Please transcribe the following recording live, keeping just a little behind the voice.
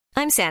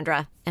I'm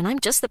Sandra, and I'm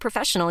just the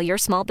professional your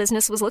small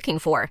business was looking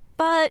for.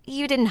 But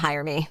you didn't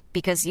hire me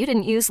because you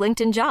didn't use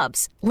LinkedIn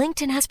Jobs.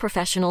 LinkedIn has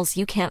professionals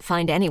you can't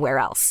find anywhere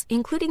else,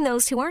 including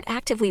those who aren't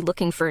actively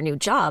looking for a new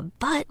job,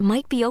 but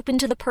might be open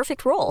to the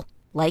perfect role,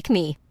 like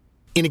me.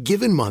 In a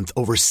given month,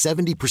 over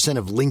 70%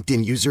 of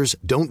LinkedIn users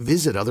don't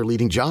visit other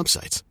leading job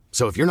sites.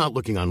 So if you're not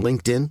looking on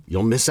LinkedIn,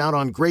 you'll miss out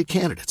on great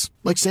candidates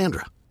like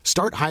Sandra.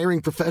 Start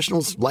hiring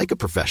professionals like a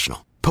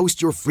professional.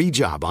 Post your free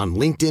job on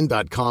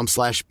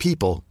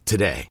linkedin.com/people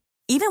today.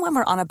 Even when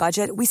we're on a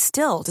budget, we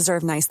still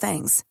deserve nice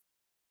things.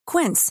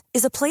 Quince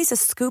is a place to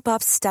scoop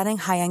up stunning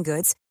high-end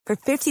goods for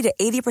 50 to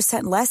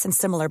 80% less than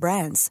similar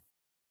brands.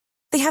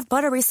 They have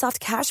buttery soft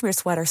cashmere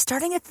sweaters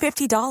starting at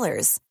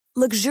 $50,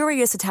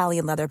 luxurious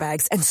Italian leather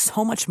bags, and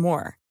so much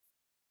more.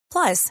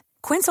 Plus,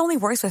 Quince only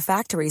works with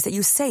factories that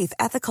use safe,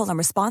 ethical, and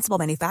responsible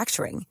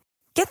manufacturing.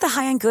 Get the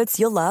high-end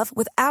goods you'll love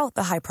without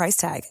the high price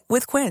tag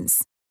with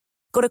Quince.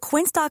 Go to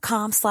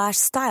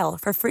quince.com/style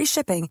for free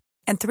shipping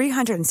and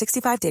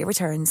 365-day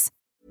returns.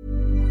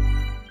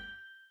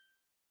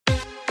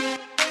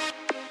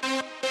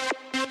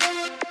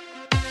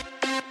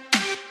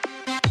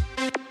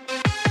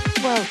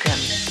 Welcome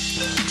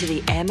to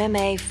the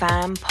MMA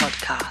Fan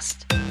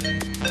Podcast.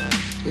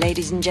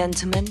 Ladies and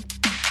gentlemen,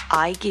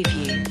 I give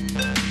you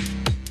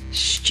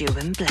Stu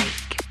and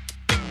Blake.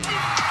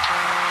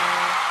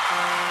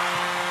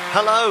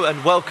 Hello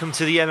and welcome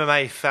to the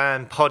MMA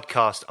Fan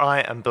Podcast.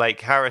 I am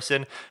Blake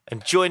Harrison,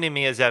 and joining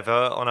me as ever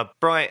on a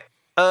bright,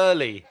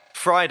 early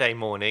Friday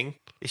morning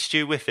is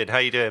Stu Whiffin. How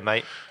you doing,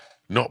 mate?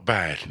 Not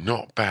bad,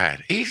 not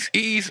bad.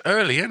 He's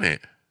early, isn't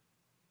it?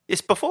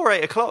 It's before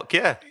 8 o'clock,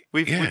 yeah.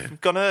 We've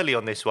gone early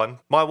on this one.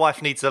 My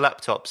wife needs a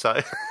laptop,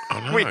 so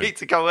we need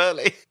to go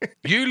early.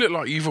 You look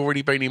like you've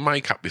already been in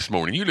makeup this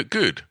morning. You look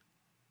good.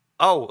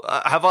 Oh,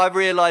 have I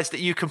realised that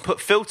you can put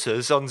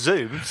filters on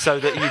Zoom so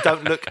that you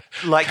don't look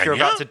like you're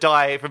about to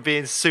die from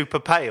being super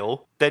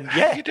pale? Then,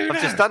 yeah,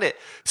 I've just done it.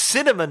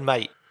 Cinnamon,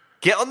 mate.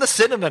 Get on the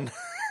cinnamon.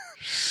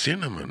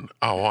 Cinnamon?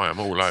 Oh, I am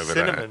all over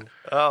cinnamon.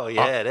 that. Oh,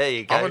 yeah, there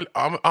you go.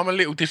 I'm a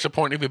little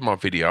disappointed with my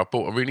video. I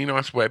bought a really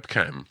nice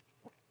webcam.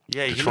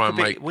 Yeah, you look a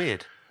bit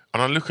weird.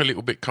 And I look a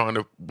little bit kind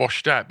of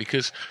washed out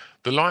because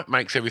the light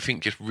makes everything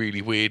just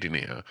really weird in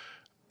here.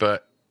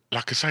 But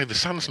like I say, the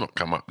sun's not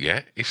come up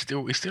yet. It's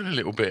still a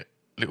little bit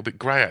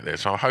grey out there.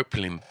 So I'm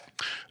hoping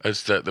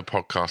as the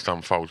podcast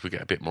unfolds, we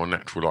get a bit more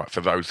natural light for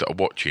those that are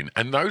watching.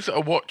 And those that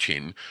are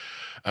watching,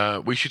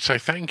 we should say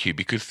thank you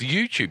because the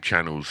YouTube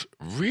channel's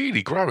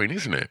really growing,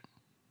 isn't it?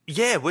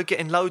 Yeah, we're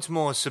getting loads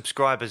more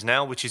subscribers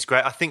now, which is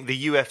great. I think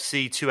the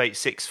UFC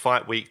 286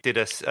 Fight Week did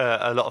us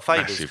a lot of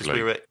favours because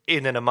we were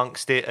in and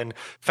amongst it. And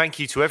thank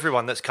you to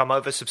everyone that's come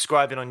over,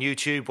 subscribing on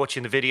YouTube,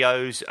 watching the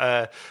videos,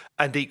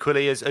 and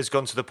equally has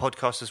gone to the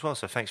podcast as well.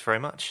 So thanks very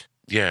much.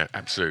 Yeah,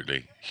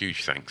 absolutely.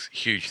 Huge thanks.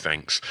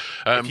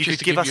 If you could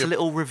give us a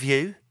little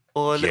review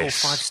or a little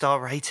 5-star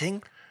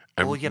rating.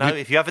 Or,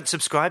 if you haven't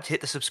subscribed,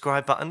 hit the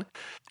subscribe button.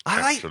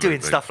 I like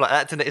doing stuff like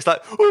that, and it's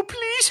like, oh,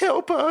 please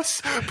help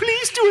us.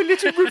 Please do a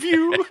little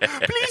review.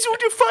 Please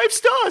order 5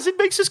 stars. It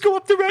makes us go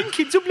up the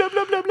rankings and blah,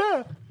 blah, blah,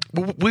 blah.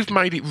 Well, we've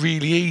made it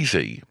really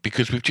easy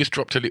because we've just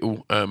dropped a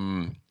little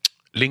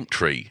link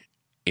tree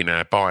in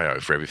our bio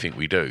for everything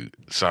we do.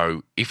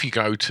 So if you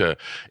go to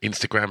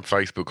Instagram,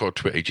 Facebook or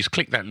Twitter, just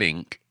click that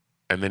link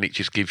and then it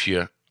just gives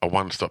you a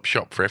one-stop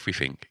shop for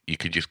everything. You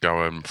can just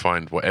go and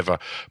find whatever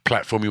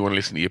platform you want to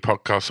listen to your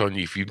podcast on.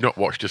 If you've not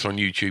watched us on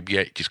YouTube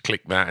yet, just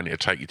click that and it'll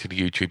take you to the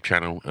YouTube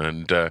channel.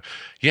 And so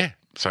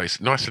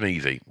it's nice and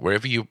easy.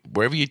 Wherever you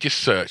just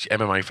search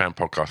MMA Fan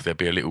Podcast, there'll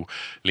be a little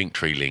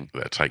Linktree link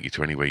that'll take you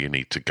to anywhere you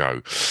need to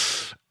go.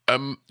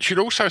 Should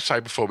also say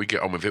before we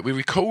get on with it, we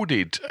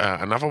recorded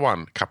another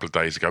one a couple of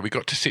days ago. We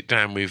got to sit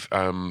down with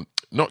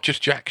not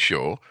just Jack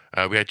Shaw.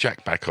 We had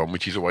Jack back on,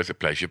 which is always a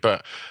pleasure,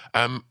 but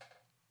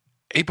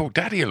he brought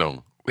Daddy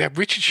along. We had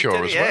Richard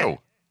Shaw as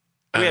well.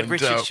 We had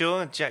Richard Shaw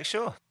and Jack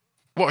Shaw.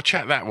 What a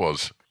chat that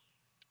was.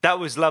 That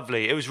was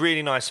lovely. It was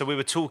really nice. So we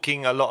were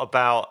talking a lot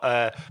about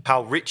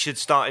how Richard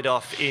started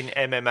off in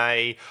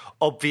MMA.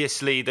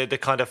 Obviously, the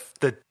kind of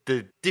the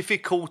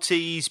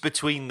difficulties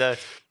between the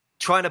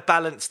trying to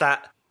balance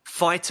that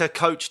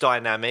fighter-coach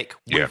dynamic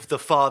with the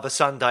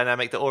father-son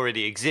dynamic that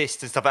already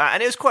exists and stuff like that.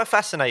 And it was quite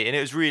fascinating. It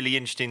was really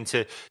interesting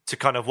to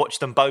kind of watch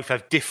them both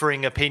have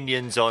differing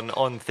opinions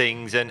on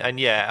things. And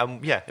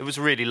it was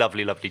a really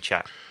lovely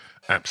chat.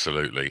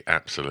 Absolutely.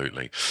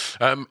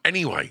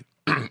 Anyway,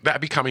 that'll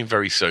be coming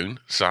very soon.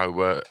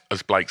 So,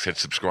 as Blake said,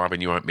 subscribe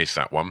and you won't miss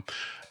that one.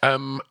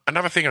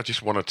 Another thing I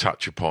just want to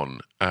touch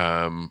upon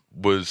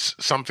was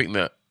something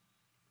that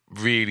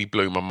really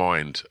blew my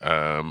mind.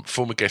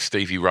 Former guest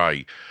Stevie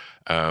Ray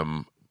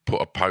put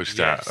a post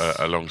out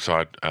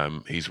alongside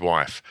his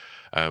wife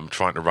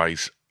trying to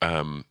raise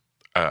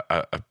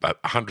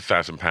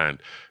 £100,000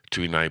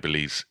 to enable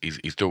his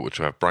daughter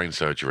to have brain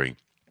surgery.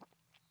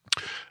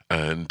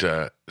 And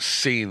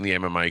seeing the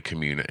MMA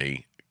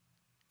community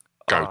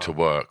go to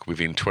work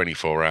within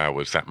 24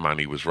 hours, that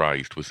money was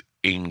raised, was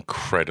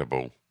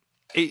incredible.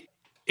 It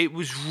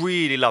was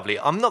really lovely.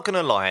 I'm not going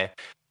to lie.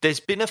 there's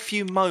been a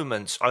few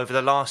moments over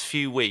the last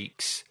few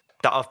weeks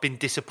that I've been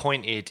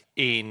disappointed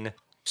in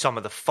some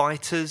of the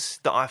fighters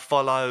that I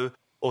follow,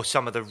 or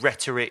some of the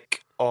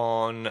rhetoric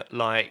on,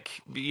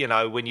 like, you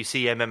know, when you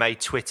see MMA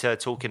Twitter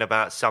talking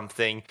about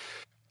something.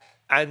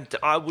 And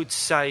I would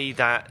say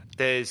that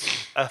there's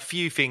a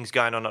few things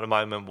going on at the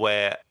moment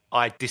where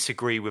I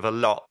disagree with a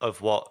lot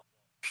of what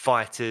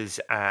fighters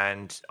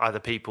and other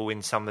people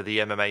in some of the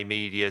MMA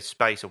media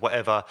space or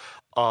whatever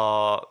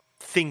are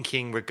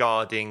thinking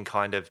regarding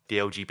kind of the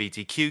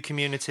LGBTQ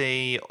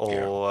community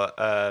or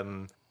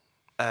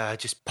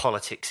just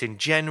politics in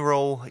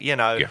general, you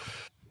know. Yeah.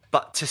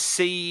 But to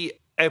see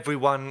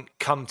everyone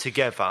come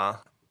together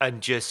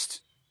and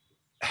just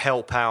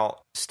help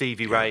out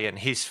Stevie Ray and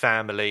his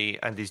family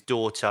and his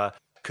daughter,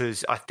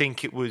 because I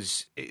think it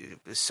was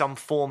some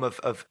form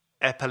of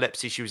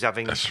epilepsy. She was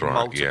having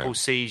multiple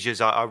seizures.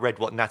 I read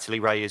what Natalie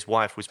Ray, his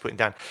wife, was putting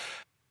down.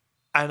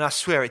 And I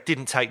swear it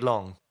didn't take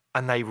long.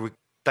 And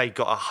they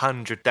got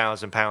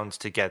 £100,000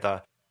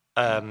 together.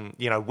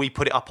 You know, we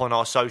put it up on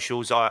our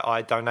socials.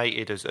 I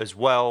donated as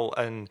well.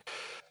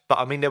 But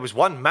I mean, there was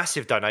one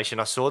massive donation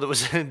I saw that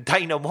was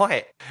Dana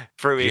White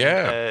threw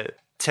in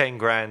 10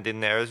 grand in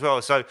there as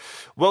well. So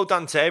well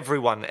done to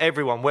everyone.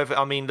 Whether,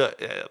 I mean,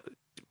 look,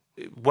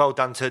 well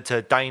done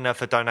to Dana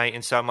for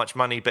donating so much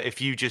money. But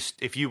if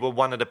you were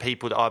one of the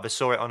people that either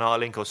saw it on our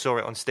link or saw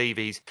it on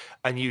Stevie's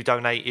and you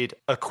donated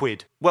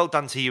 £1, well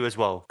done to you as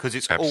well, because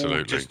it's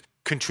all just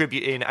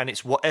contributing, and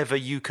it's whatever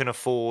you can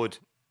afford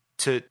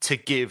to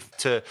give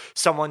to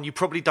someone you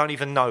probably don't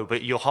even know,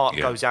 but your heart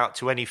goes out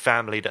to any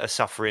family that are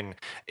suffering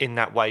in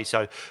that way.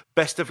 So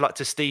best of luck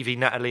to Stevie,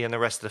 Natalie, and the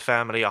rest of the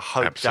family. I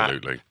hope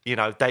that, you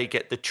know, they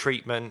get the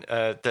treatment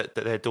that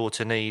their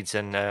daughter needs.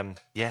 And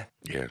yeah.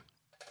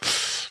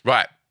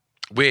 Right.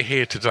 We're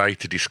here today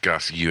to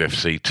discuss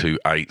UFC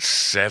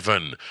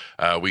 287.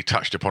 We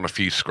touched upon a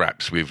few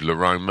scraps with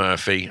Lerone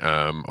Murphy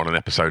on an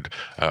episode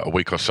a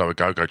week or so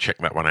ago. Go check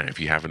that one out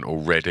if you haven't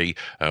already.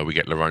 We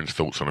get Lerone's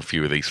thoughts on a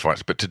few of these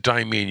fights. But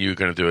today, me and you are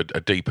going to do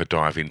a deeper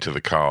dive into the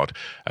card.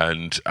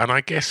 And I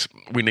guess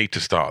we need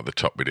to start at the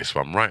top with this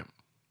one, right?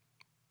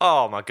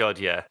 Oh, my God,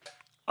 yeah.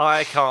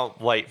 I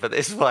can't wait for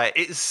this fight.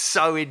 It's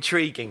so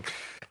intriguing.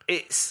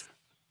 It's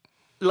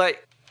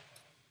like,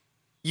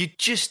 you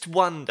just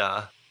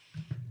wonder,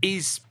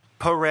 is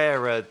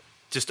Pereira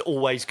just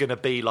always going to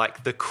be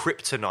like the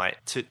kryptonite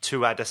to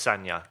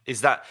Adesanya?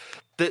 Is that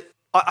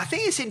I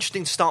think it's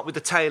interesting to start with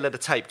the tail of the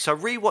tape, because I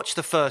rewatched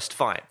the first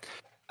fight,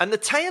 and the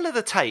tail of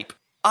the tape,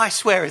 I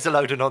swear, is a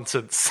load of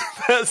nonsense.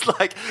 It's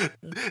like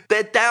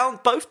they're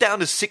both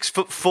down as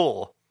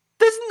 6'4".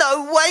 There's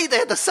no way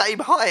they're the same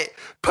height.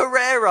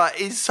 Pereira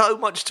is so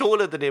much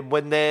taller than him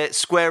when they're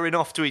squaring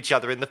off to each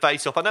other in the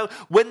face-off. I know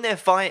when they're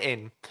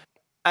fighting,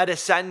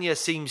 Adesanya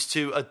seems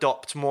to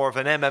adopt more of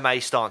an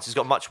MMA stance. He's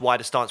got a much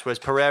wider stance, whereas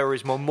Pereira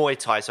is more Muay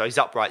Thai, so he's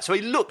upright. So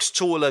he looks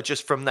taller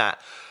just from that.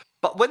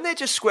 But when they're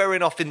just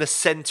squaring off in the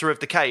centre of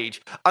the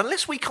cage,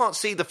 unless we can't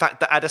see the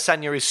fact that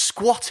Adesanya is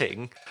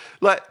squatting,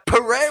 like,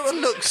 Pereira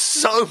looks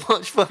so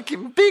much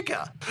fucking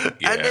bigger.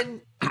 Yeah.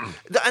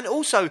 And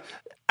also,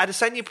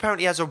 Adesanya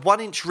apparently has a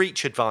 1-inch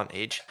reach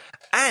advantage,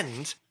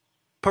 and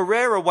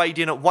Pereira weighed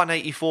in at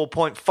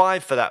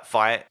 184.5 for that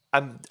fight,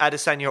 and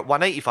Adesanya at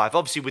 185.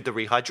 Obviously, with the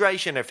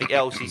rehydration and everything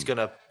else, he's going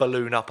to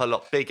balloon up a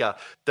lot bigger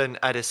than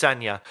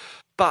Adesanya.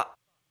 But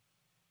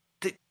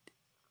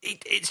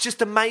it's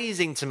just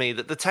amazing to me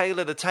that the tail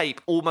of the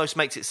tape almost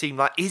makes it seem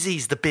like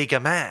Izzy's the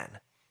bigger man.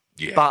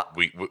 Yeah, but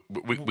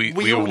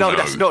we all know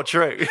that's not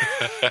true.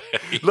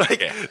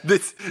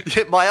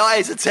 My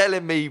eyes are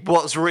telling me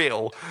what's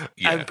real,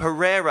 and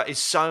Pereira is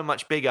so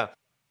much bigger.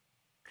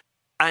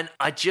 And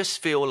I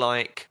just feel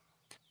like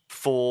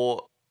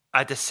for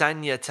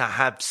Adesanya to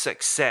have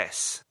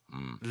success,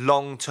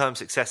 long-term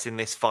success in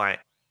this fight,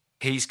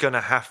 he's going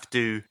to have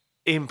to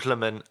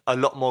implement a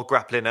lot more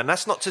grappling. And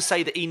that's not to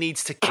say that he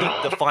needs to keep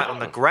the fight on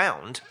the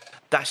ground.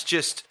 That's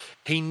just,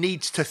 he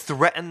needs to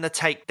threaten the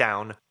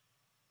takedown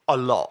a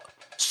lot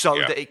so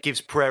that it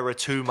gives Pereira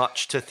too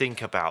much to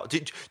think about.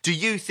 Do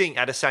you think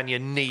Adesanya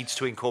needs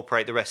to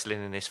incorporate the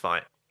wrestling in this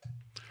fight?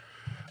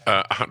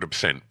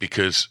 100%,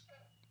 because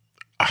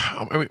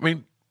I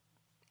mean,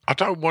 I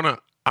don't want to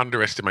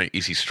underestimate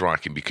Izzy's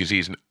striking, because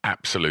he's an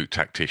absolute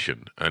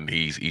tactician and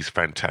he's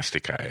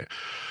fantastic at it.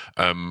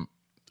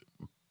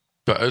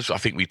 But as I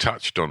think we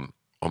touched on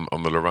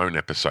the Lerone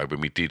episode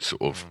when we did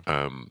sort of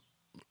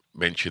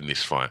mention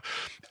this fight,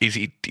 is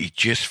he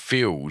just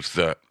feels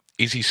that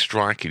Izzy's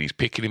striking, he's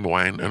picking him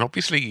away, and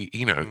obviously,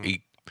 you know,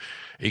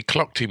 he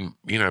clocked him,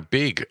 you know,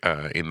 big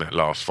in that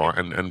last fight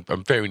and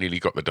very nearly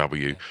got the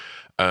W.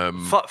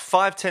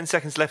 5-10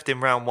 seconds left in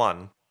round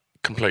one.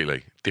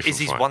 Completely different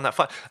Izzy's fight. won that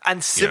fight.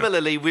 And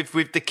similarly with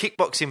the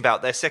kickboxing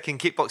bout, their second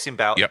kickboxing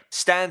bout,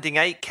 standing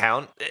 8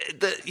 count,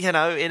 you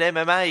know, in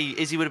MMA,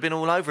 Izzy would have been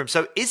all over him.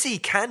 So Izzy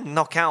can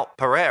knock out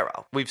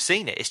Pereira. We've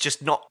seen it. It's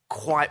just not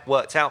quite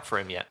worked out for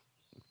him yet.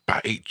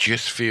 But it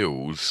just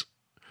feels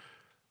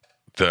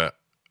that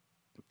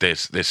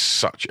there's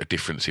such a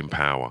difference in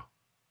power.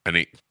 And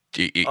it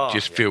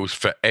just feels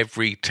for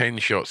every 10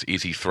 shots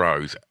Izzy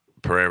throws,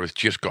 Pereira's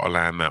just got to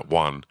land that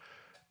one,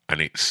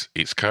 and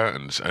it's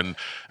curtains. And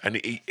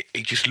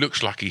it just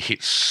looks like he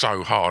hits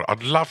so hard.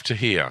 I'd love to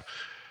hear,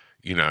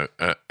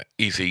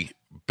 Izzy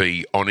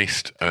be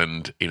honest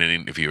and in an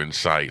interview and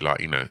say,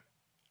 like,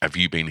 have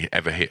you been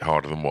ever hit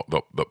harder than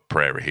what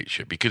Pereira hits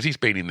you? Because he's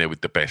been in there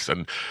with the best,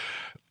 and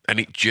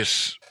it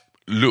just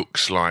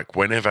looks like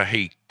whenever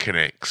he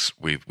connects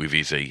with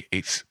Izzy,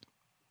 it's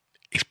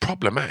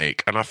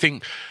problematic. And I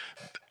think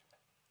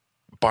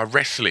by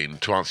wrestling,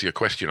 to answer your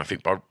question, I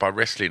think by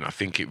wrestling, I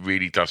think it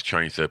really does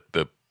change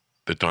the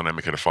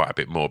dynamic of the fight a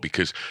bit more,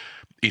 because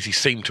Izzy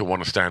seemed to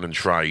want to stand and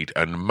trade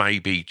and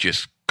maybe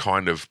just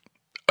kind of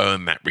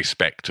earn that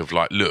respect of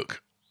like,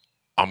 look,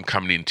 I'm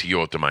coming into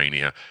your domain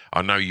here.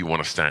 I know you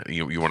want to stand,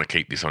 you want to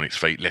keep this on its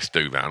feet. Let's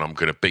do that, and I'm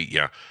going to beat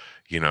you.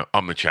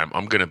 I'm the champ.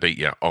 I'm going to beat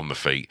you on the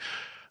feet.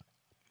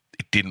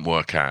 It didn't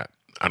work out,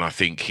 and I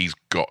think he's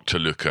got to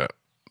look at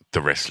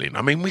the wrestling.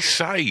 I mean,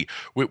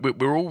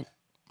 we're all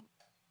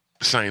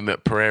saying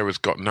that Pereira's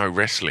got no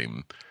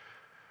wrestling.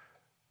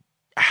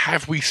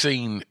 Have we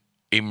seen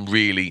him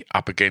really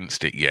up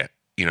against it yet?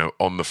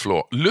 On the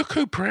floor. Look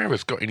who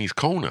Pereira's got in his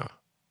corner.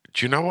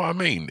 Do you know what I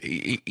mean?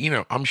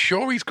 I'm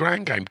sure his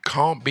ground game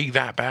can't be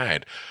that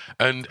bad,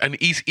 and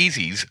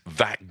Izzy's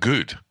that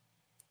good.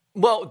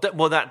 Well,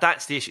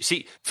 that's the issue.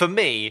 See, for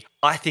me,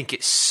 I think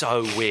it's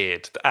so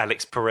weird that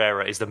Alex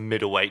Pereira is the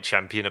middleweight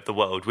champion of the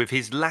world with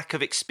his lack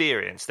of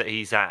experience that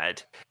he's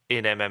had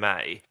in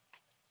MMA.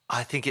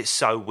 I think it's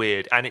so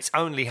weird, and it's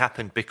only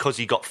happened because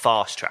he got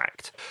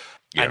fast-tracked,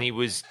 and he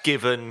was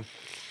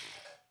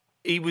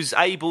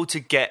able to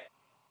get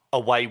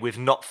away with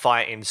not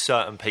fighting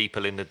certain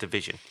people in the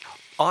division.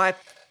 I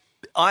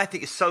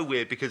think it's so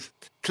weird because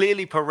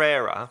clearly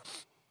Pereira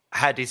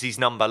had Izzy's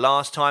number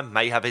last time,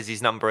 may have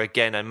Izzy's number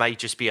again, and may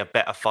just be a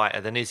better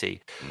fighter than Izzy.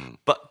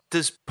 But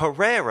does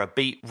Pereira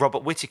beat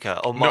Robert Whittaker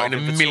or Marvin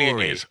Vettori? Not in a million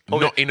years.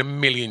 Not in a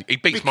million. He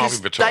beats Marvin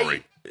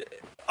Vettori.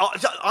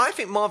 I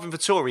think Marvin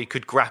Vettori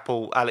could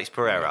grapple Alex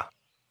Pereira.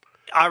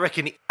 I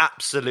reckon he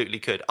absolutely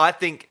could. I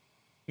think,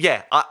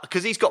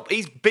 because he's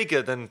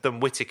bigger than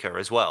Whittaker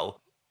as well.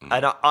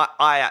 And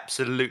I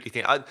absolutely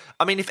think...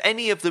 I mean, if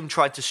any of them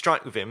tried to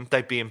strike with him,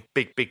 they'd be in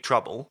big, big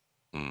trouble.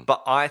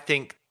 But I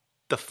think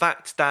the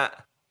fact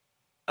that,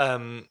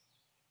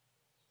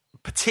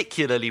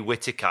 particularly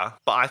Whittaker,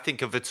 but I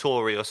think of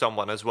Vettori or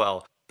someone as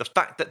well, the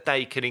fact that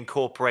they can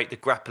incorporate the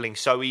grappling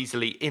so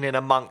easily in and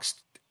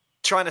amongst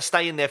trying to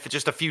stay in there for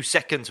just a few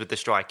seconds with the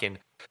striking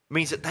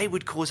means that they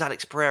would cause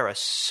Alex Pereira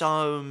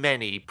so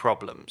many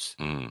problems.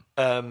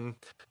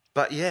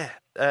 But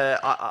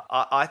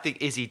I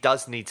think Izzy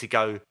does need to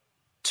go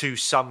to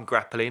some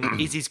grappling.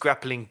 Izzy's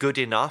grappling good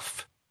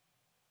enough?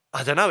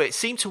 I don't know. It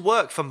seemed to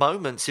work for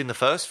moments in the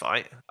first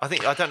fight. I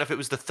don't know if it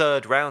was the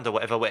third round or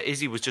whatever, where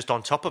Izzy was just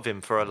on top of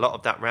him for a lot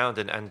of that round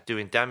and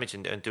doing damage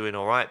and doing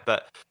all right.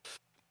 But,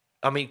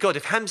 I mean, God,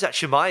 if Khamzat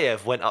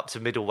Chimaev went up to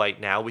middleweight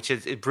now, which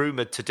is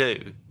rumoured to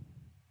do,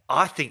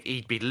 I think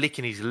he'd be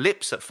licking his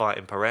lips at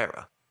fighting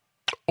Pereira.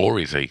 Or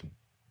Izzy.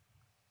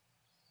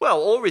 Well,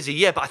 or Izzy,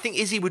 yeah, but I think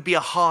Izzy would be a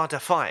harder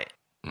fight.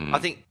 I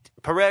think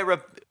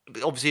Pereira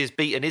obviously has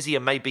beaten Izzy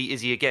and may beat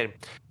Izzy again.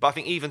 But I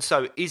think even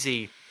so,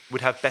 Izzy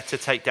would have better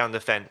takedown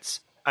defence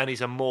and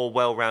is a more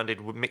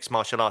well-rounded mixed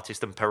martial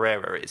artist than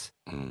Pereira is.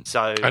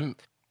 So, and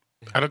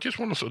I just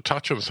want to sort of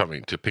touch on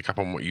something to pick up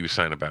on what you were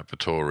saying about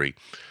Vettori.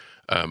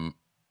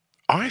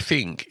 I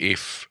think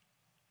if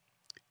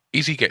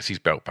Izzy gets his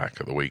belt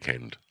back at the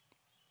weekend,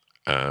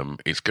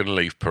 it's going to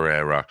leave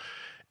Pereira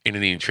in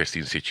an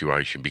interesting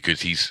situation,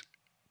 because he's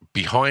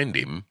behind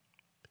him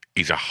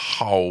is a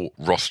whole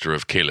roster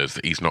of killers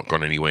that he's not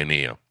gone anywhere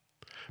near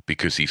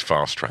because he's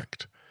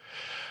fast-tracked.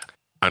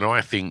 And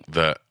I think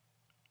that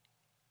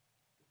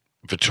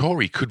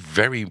Vettori could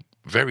very,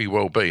 very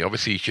well be.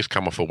 Obviously, he's just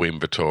come off a win,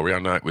 Vettori. I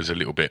know it was a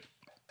little bit,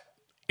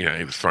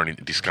 it was thrown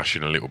into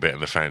discussion a little bit,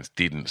 and the fans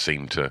didn't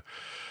seem to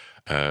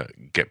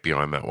get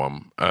behind that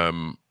one.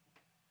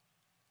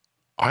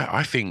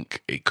 I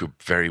think it could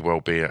very well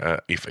be,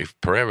 if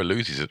Pereira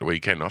loses at the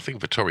weekend, I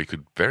think Vettori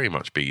could very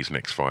much be his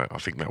next fight. I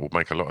think that would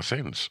make a lot of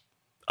sense.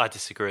 I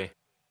disagree.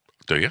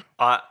 Do you?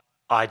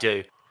 I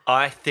do.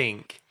 I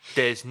think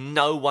there's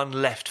no one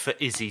left for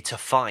Izzy to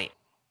fight,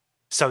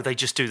 so they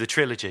just do the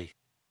trilogy.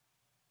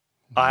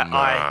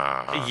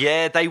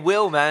 Yeah, they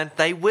will, man.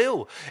 They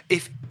will.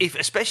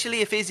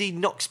 Especially if Izzy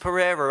knocks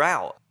Pereira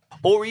out,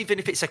 or even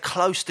if it's a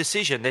close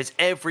decision, there's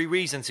every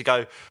reason to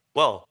go,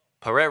 well,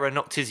 Pereira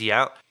knocked Izzy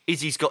out.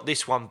 Izzy's got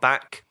this one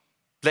back.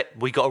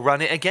 We got to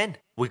run it again.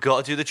 We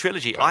got to do the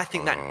trilogy. I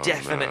think that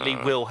definitely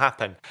will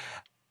happen.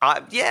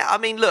 I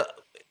mean, look,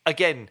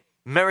 again,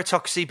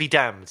 meritocracy be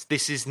damned.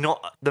 This is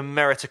not the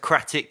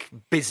meritocratic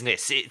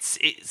business. It's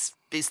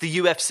the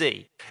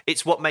UFC.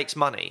 It's what makes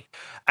money.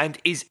 And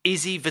is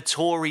Izzy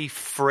Vettori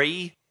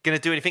free going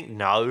to do anything?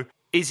 No.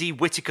 Izzy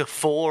Whittaker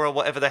 4 or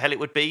whatever the hell it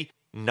would be?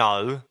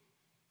 No.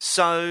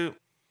 So,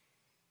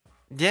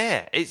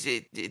 yeah,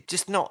 it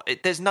just not.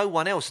 There's no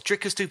one else.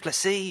 Dricus du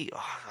Plessis,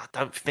 I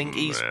don't think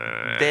he's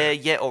there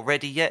yet or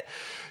ready yet.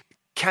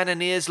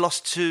 Cannonier's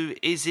lost to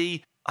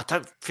Izzy. I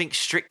don't think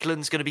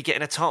Strickland's going to be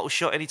getting a title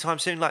shot anytime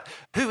soon. Like,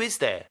 who is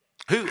there?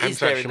 Who is Hamzat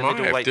there in the Chimaev,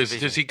 middleweight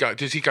division?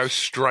 Does he go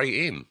straight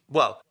in?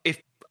 Well,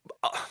 if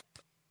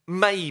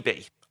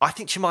maybe. I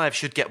think Chimaev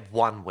should get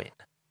one win.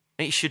 I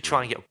think he should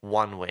try and get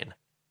one win.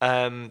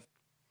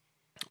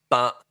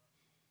 But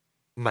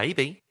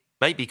maybe,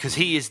 because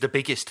he is the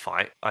biggest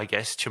fight, I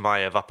guess,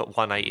 Chimaev up at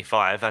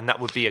 185, and that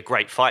would be a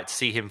great fight to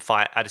see him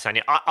fight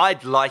Adesanya.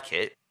 I'd like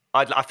it.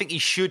 I think he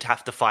should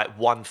have to fight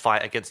one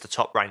fight against a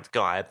top-ranked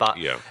guy, but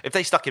if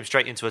they stuck him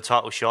straight into a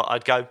title shot,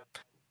 I'd go,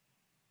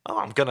 oh,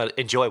 I'm going to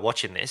enjoy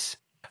watching this.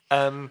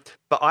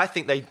 But I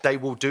think they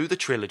will do the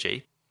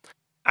trilogy,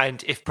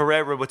 and if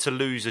Pereira were to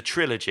lose a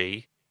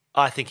trilogy,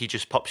 I think he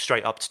just pops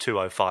straight up to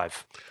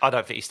 205. I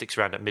don't think he sticks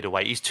around at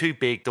middleweight. He's too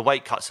big, the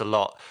weight cuts a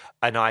lot,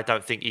 and I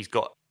don't think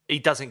he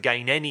doesn't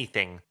gain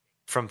anything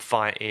from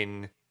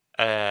fighting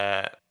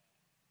Vettori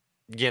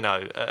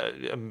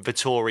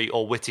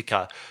or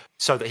Whittaker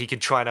so that he can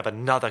try and have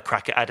another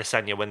crack at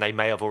Adesanya when they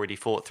may have already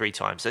fought 3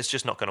 times. That's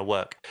just not going to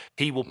work.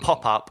 He will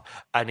pop up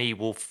and he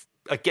will...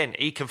 Again,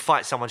 he can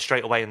fight someone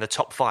straight away in the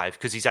top 5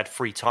 because he's had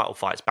 3 title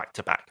fights back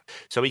to back.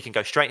 So he can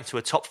go straight into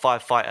a top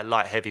 5 fight at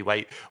light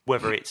heavyweight,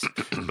 whether it's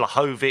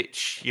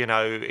Blachowicz,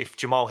 if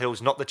Jamal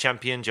Hill's not the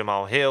champion,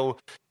 Jamal Hill,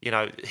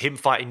 him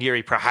fighting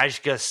Yuri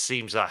Prochazka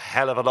seems a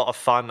hell of a lot of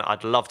fun.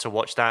 I'd love to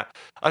watch that.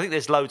 I think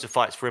there's loads of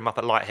fights for him up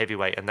at light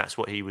heavyweight, and that's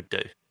what he would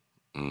do.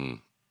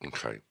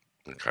 Okay.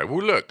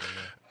 Well, look,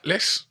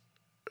 let's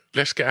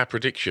get our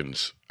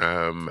predictions.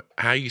 How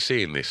are you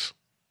seeing this?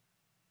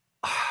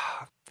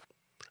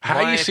 How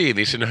are you seeing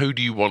this, and who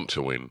do you want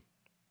to win?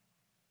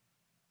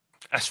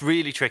 That's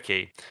really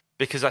tricky,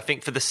 because I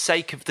think for the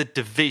sake of the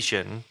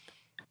division,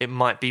 it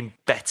might be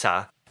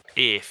better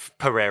if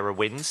Pereira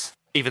wins,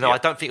 even though I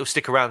don't think he'll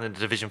stick around in the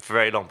division for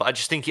very long. But I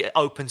just think it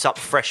opens up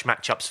fresh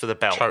matchups for the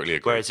belt. Totally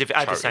agree. Whereas if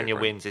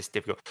Adesanya wins, it's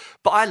difficult.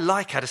 But I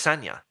like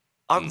Adesanya.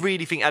 I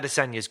really think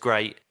Adesanya's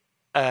great.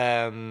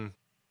 And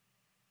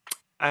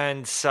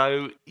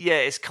so,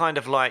 it's kind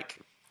of like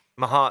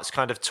my heart's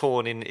kind of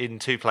torn in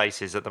 2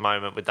 places at the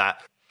moment with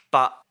that.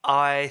 But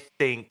I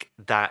think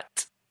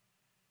that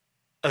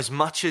as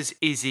much as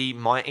Izzy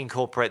might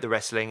incorporate the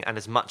wrestling, and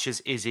as much as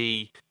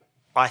Izzy,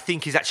 I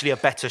think, is actually a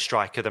better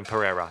striker than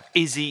Pereira.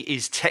 Izzy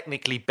is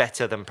technically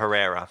better than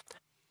Pereira.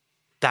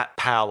 That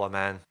power,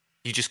 man.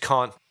 You just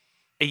can't...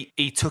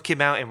 He took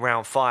him out in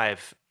round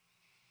 5.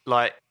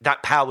 Like,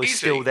 that power's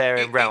still there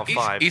in round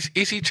 5.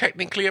 Is he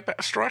technically a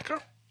better striker?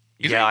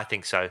 I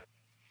think so.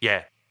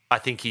 Yeah. I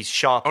think he's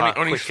sharper,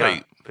 on his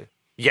feet.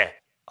 Yeah.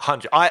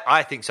 100.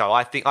 I think so.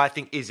 I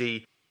think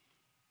Izzy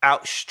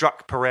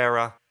outstruck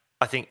Pereira.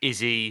 I think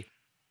Izzy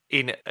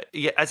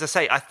as I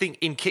say, I think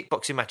in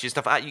kickboxing matches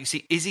stuff like that, you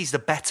see Izzy's the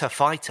better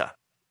fighter.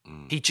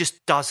 He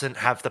just doesn't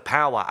have the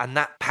power, and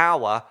that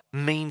power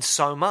means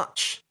so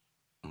much.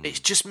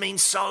 It just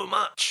means so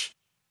much.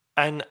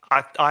 And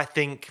I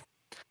think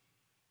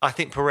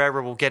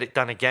Pereira will get it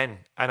done again,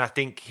 and I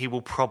think he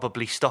will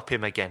probably stop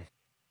him again.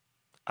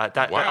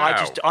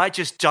 I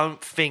just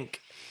don't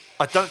think.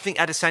 I don't think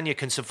Adesanya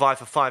can survive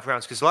for 5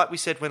 rounds because, like we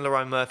said when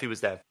Lerone Murphy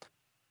was there,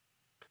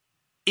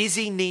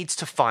 Izzy needs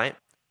to fight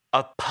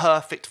a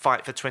perfect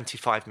fight for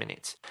 25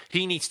 minutes.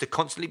 He needs to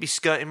constantly be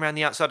skirting around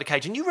the outside of the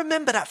cage. And you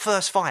remember that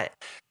first fight.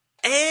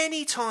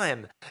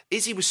 Anytime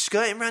Izzy was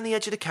skirting around the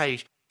edge of the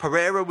cage,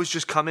 Pereira was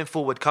just coming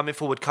forward.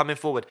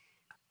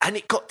 And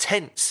it got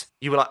tense.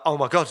 You were like, oh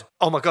my God,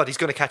 he's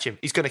going to catch him.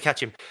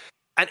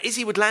 And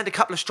Izzy would land a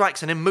couple of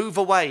strikes and then move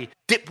away,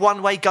 dip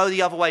one way, go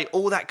the other way,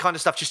 all that kind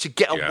of stuff just to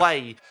get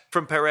away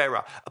from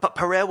Pereira. But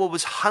Pereira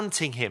was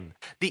hunting him.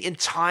 The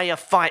entire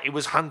fight, it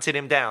was hunting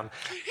him down.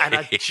 And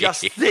I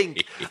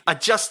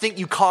just think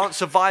you can't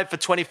survive for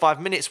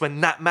 25 minutes when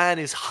that man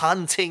is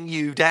hunting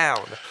you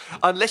down.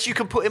 Unless you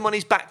can put him on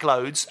his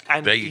backloads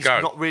and he's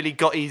not really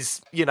got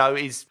his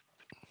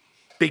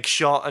big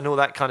shot and all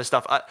that kind of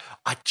stuff.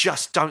 I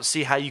just don't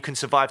see how you can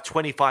survive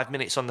 25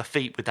 minutes on the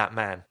feet with that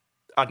man.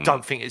 I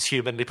don't think it's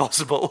humanly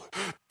possible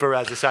for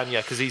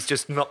Adesanya because he's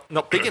just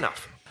not big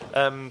enough.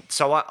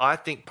 So I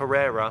think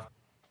Pereira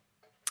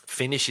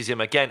finishes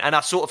him again. And I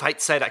sort of hate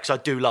to say that because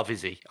I do love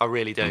Izzy. I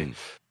really do.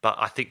 But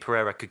I think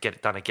Pereira could get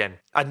it done again.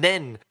 And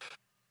then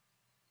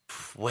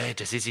where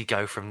does Izzy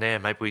go from there?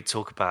 Maybe we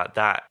talk about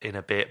that in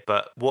a bit.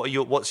 But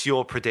what's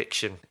your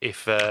prediction?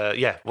 What's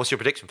your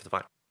prediction for the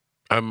fight?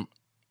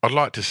 I'd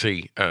like to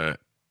see...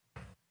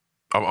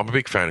 I'm a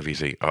big fan of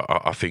Izzy.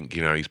 I think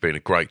he's been a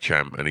great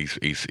champ, and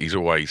he's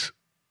always.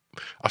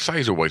 I say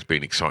he's always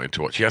been exciting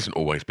to watch. He hasn't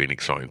always been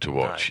exciting to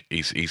watch. No.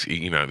 He's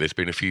there's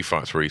been a few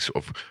fights where he's sort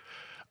of,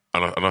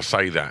 and I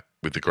say that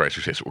with the greatest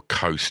respect, sort of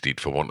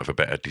coasted for want of a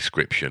better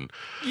description.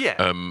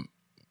 Yeah.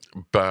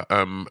 But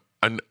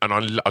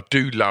I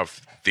do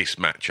love this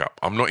matchup.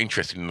 I'm not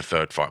interested in the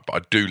third fight, but I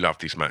do love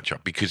this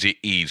matchup because it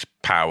is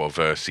power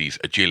versus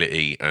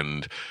agility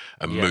and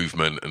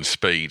movement and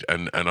speed,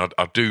 and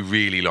I do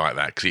really like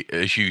that because,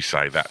 as you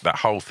say, that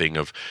whole thing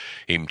of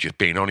him just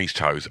being on his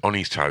toes.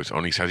 He's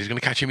going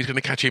to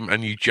catch him,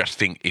 and you just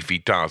think if he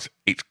does,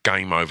 it's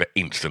game over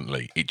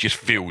instantly. It just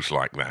feels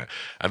like that,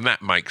 and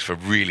that makes for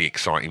really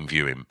exciting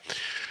viewing.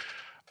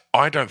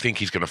 I don't think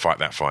he's going to fight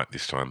that fight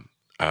this time.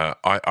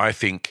 I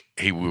think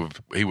he would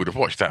have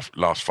watched that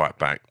last fight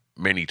back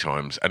many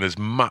times, and as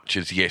much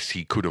as, yes,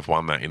 he could have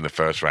won that in the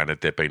first round had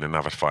there been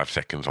another 5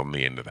 seconds on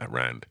the end of that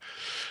round,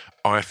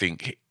 I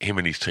think him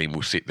and his team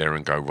will sit there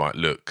and go, right,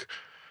 look,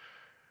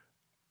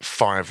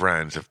 5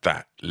 rounds of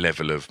that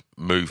level of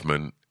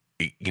movement,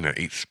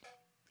 it's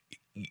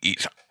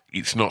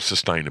not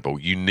sustainable.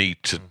 You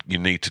need to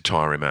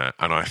tire him out,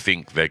 and I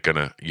think we're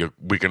gonna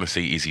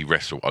see Izzy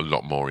wrestle a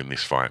lot more in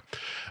this fight.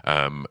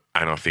 And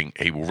I think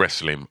he will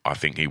wrestle him. I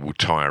think he will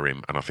tire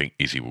him, and I think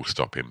Izzy will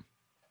stop him.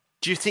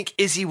 Do you think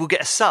Izzy will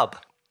get a sub?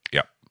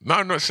 Yeah,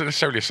 no, not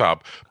necessarily a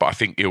sub, but I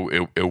think he'll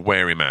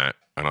wear him out,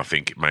 and I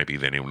think maybe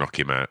then he'll knock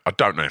him out. I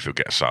don't know if he'll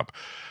get a sub.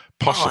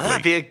 Possibly. Oh,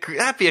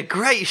 that'd be a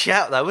great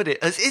shout, though, wouldn't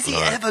it? Has Izzy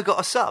ever got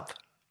a sub?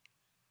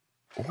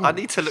 Ooh, I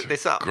need to look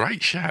this up.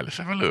 Great shout. Let's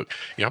have a look.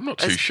 Yeah, I'm not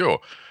too sure.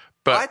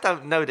 But I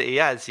don't know that he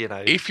has,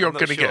 If you're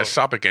going to get a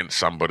sub against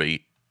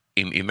somebody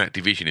in that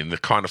division, in the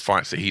kind of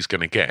fights that he's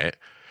going to get,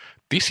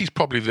 this is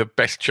probably the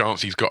best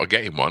chance he's got to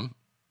get in one.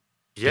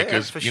 Yeah,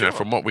 because, for sure.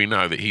 From what we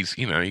know, that his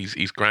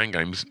ground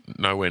game's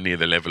nowhere near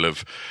the level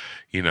of,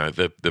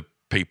 the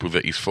people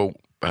that he's fought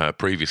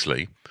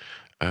previously.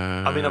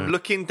 I'm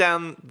looking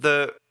down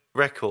the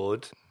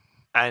record,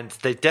 and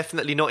they're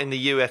definitely not in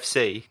the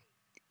UFC.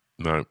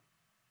 No.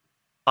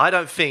 I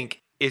don't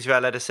think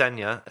Israel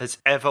Adesanya has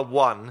ever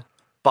won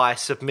by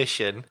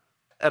submission.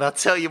 And I'll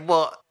tell you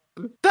what,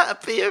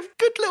 that'd be a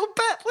good little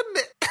bet, wouldn't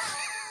it?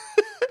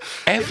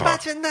 Ever?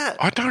 Imagine that.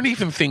 I don't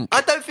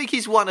think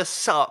he's won a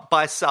sub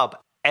by sub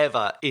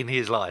ever in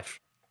his life.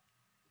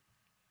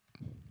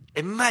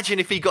 Imagine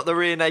if he got the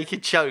rear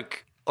naked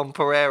choke on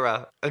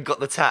Pereira and got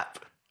the tap,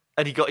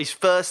 and he got his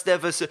first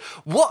ever.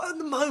 What a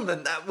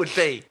moment that would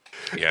be!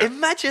 Yeah.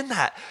 Imagine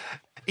that.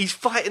 He's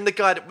fighting the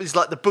guy that was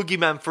like the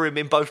boogeyman for him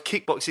in both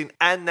kickboxing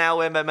and now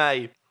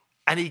MMA,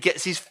 and he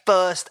gets his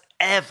first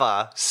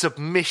ever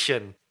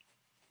submission.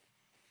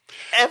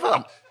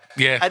 Ever.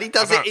 Yeah. And he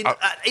does it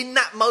in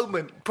that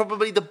moment,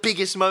 probably the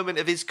biggest moment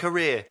of his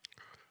career,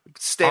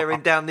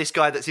 staring down this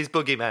guy that's his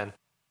boogeyman.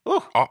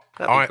 Oh,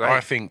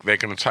 I think they're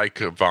going to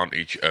take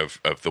advantage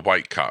of the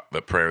weight cut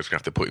that Pereira's going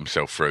to have to put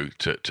himself through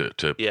to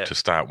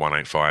stay at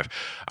 185,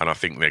 and I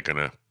think they're going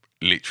to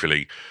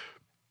literally...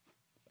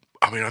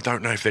 I mean, I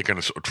don't know if they're going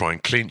to sort of try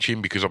and clinch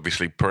him because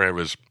obviously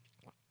Pereira's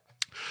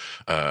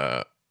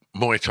Muay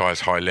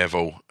Thai's high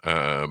level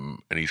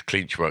and his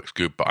clinch work's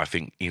good, but I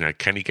think,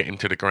 can he get him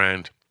to the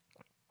ground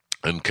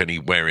and can he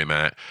wear him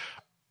out?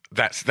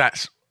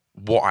 That's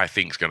what I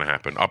think is going to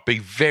happen. I'd be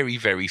very,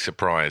 very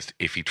surprised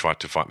if he tried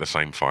to fight the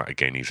same fight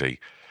again,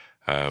 Izzy,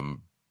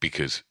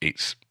 because I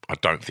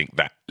don't think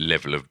that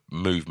level of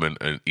movement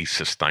is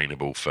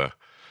sustainable for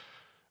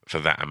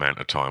that amount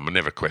of time. I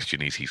never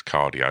question his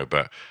cardio,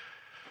 but...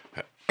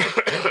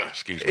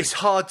 Excuse me. It's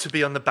hard to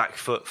be on the back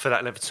foot for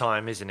that length of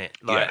time, isn't it?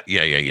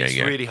 It's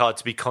really hard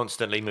to be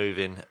constantly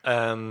moving.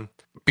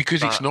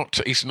 Because it's not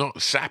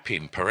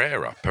zapping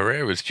Pereira.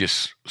 Pereira's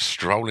just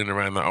strolling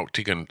around the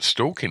octagon,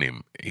 stalking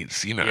him.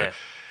 It's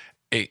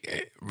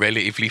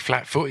relatively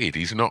flat-footed.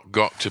 He's not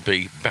got to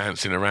be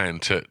bouncing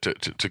around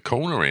to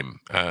corner him.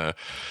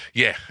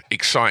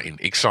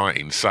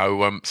 Exciting.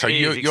 So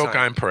you're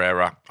going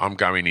Pereira. I'm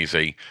going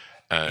Izzy,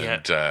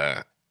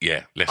 and.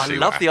 Let's see. I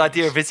love the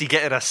idea of Izzy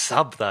getting a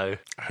sub, though.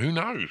 Who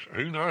knows?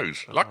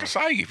 Like I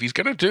say, if he's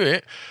going to do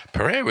it,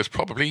 Pereira's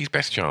probably his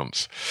best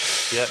chance.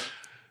 Yep.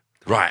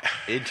 Right.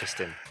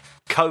 Interesting.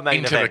 Co-main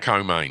Into event. the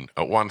co-main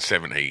at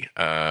 170.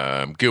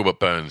 Gilbert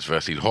Burns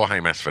versus Jorge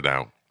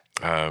Masvidal.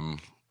 Are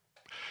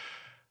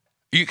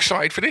you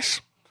excited for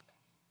this?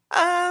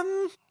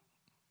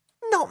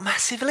 Not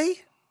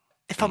massively,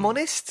 if I'm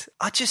honest.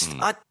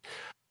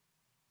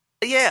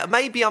 Yeah,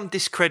 maybe I'm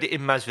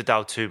discrediting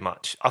Masvidal too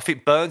much. I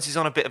think Burns is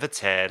on a bit of a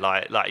tear.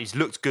 Like he's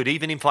looked good,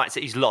 even in fights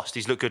that he's lost.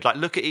 He's looked good. Like,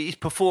 look at his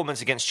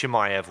performance against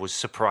Chimaev was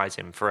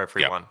surprising for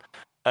everyone.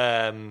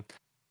 Yep.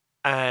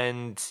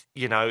 And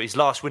his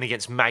last win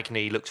against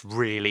Magny looks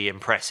really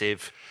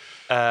impressive.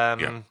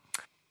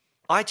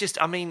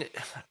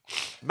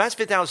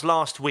 Masvidal's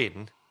last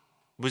win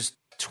was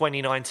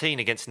 2019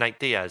 against Nate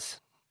Diaz.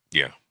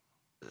 Yeah.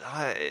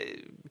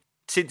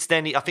 Since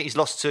then, I think he's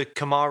lost to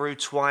Kamaru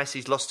twice.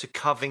 He's lost to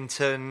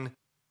Covington.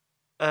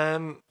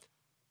 I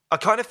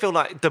kind of feel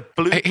like the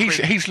blueprint...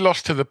 He's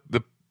lost to the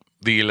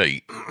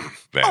elite.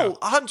 There. Oh,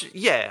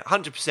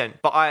 100%.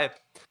 But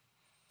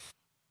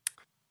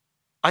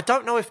I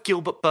don't know if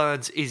Gilbert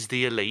Burns is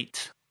the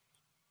elite.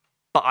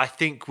 But I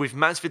think with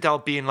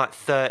Masvidal being like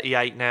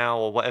 38 now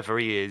or whatever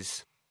he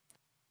is...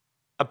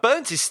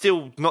 Burns is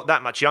still not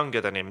that much younger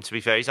than him, to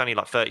be fair. He's only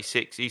like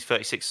 36. He's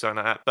 36 or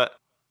something like that. But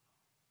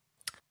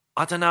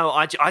I don't know.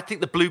 I think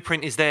the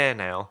blueprint is there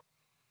now.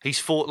 He's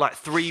fought like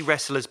 3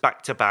 wrestlers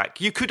back to back.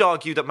 You could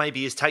argue that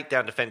maybe his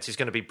takedown defense is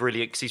going to be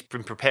brilliant because he's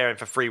been preparing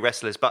for 3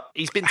 wrestlers, but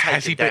he's been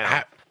taken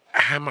down.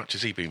 How much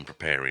has he been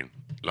preparing?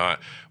 Like,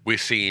 we're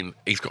seeing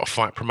he's got a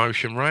fight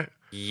promotion, right?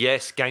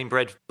 Yes,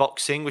 Gamebred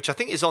Boxing, which I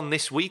think is on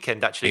this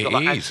weekend, actually. You've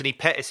got like Anthony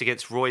Pettis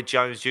against Roy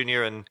Jones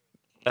Jr. and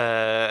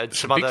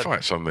some other big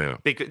fights on there.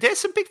 There's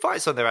some big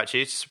fights on there,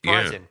 actually. It's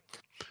surprising.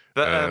 Yeah.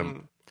 But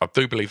I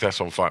do believe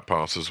that's on Fight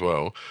Pass as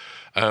well.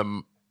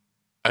 And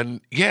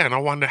I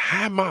wonder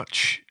how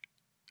much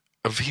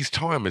of his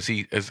time has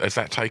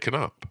that taken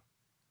up?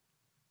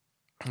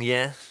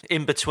 Yeah,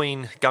 in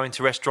between going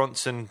to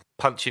restaurants and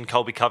punching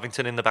Colby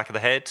Covington in the back of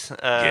the head.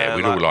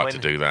 We'd all like to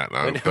do that,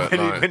 though.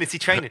 When is he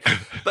training?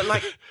 But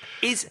like,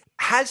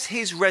 has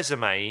his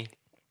resume,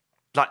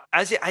 like,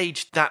 has it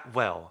aged that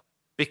well?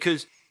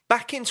 Because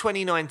back in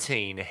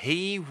 2019,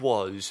 he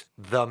was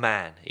the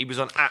man. He was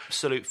on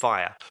absolute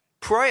fire.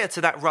 Prior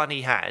to that run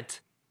he had,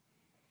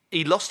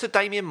 he lost to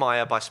Damian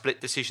Maia by split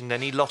decision.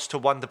 Then he lost to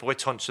Wonderboy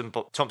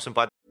Thompson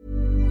by...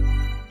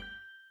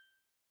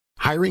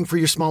 Hiring for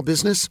your small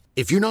business?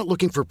 If you're not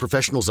looking for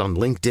professionals on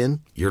LinkedIn,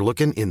 you're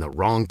looking in the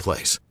wrong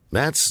place.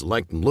 That's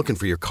like looking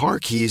for your car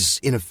keys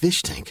in a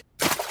fish tank.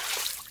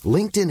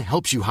 LinkedIn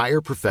helps you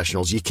hire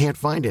professionals you can't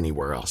find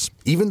anywhere else,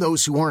 even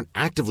those who aren't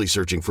actively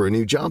searching for a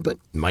new job but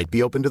might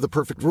be open to the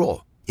perfect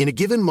role. In a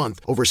given month,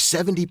 over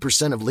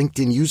 70% of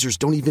LinkedIn users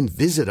don't even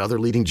visit other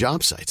leading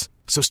job sites.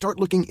 So start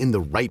looking in the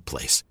right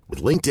place.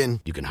 With LinkedIn,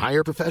 you can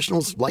hire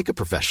professionals like a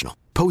professional.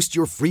 Post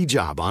your free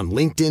job on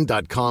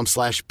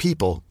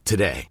linkedin.com/people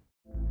today.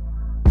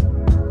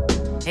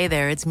 Hey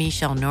there, it's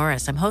Michelle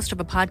Norris. I'm host of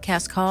a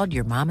podcast called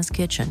Your Mama's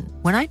Kitchen.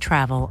 When I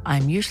travel,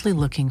 I'm usually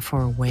looking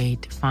for a way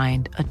to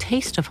find a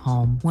taste of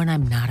home when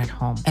I'm not at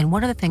home. And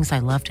one of the things I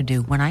love to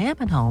do when I am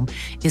at home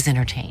is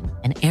entertain.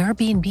 And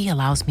Airbnb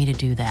allows me to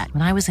do that.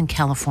 When I was in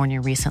California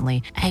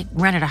recently, I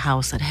rented a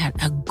house that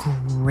had a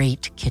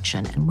great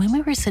kitchen. And when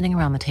we were sitting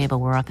around the table,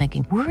 we were all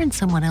thinking, we're in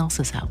someone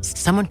else's house.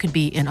 Someone could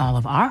be in all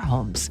of our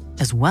homes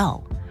as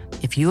well.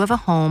 If you have a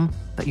home,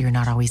 but you're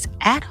not always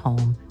at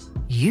home,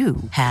 you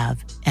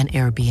have an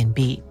Airbnb.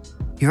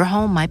 Your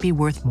home might be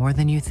worth more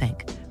than you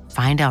think.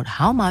 Find out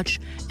how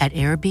much at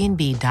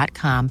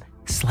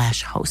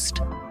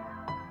airbnb.com/host.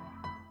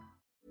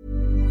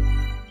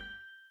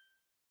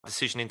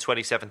 Decision in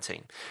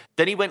 2017.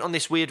 Then he went on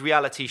this weird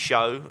reality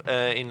show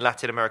in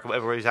Latin America,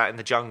 whatever, he was out in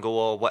the jungle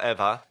or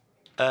whatever.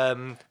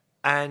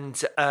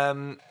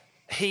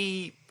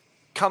 He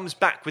comes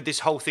back with this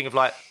whole thing of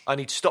like, I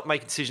need to stop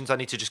making decisions. I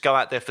need to just go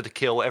out there for the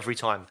kill every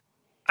time.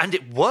 And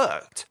it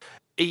worked.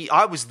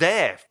 I was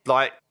there,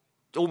 like,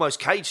 almost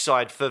cage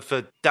side for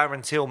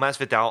Darren Till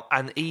Masvidal,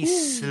 and he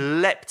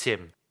slept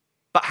him.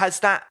 But has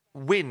that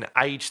win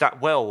aged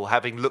that well,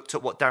 having looked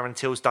at what Darren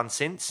Till's done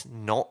since?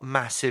 Not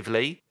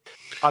massively.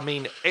 I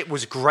mean, it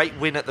was a great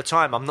win at the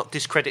time. I'm not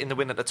discrediting the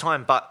win at the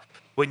time, but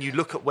when you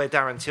look at where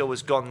Darren Till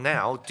has gone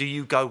now, do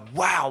you go,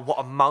 wow, what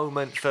a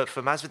moment for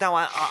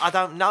Masvidal? I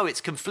don't know.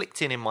 It's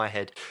conflicting in my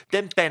head.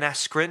 Then Ben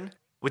Askren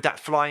with that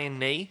flying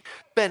knee.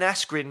 Ben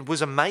Askren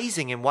was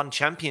amazing in one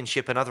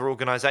championship and other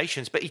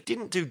organisations, but he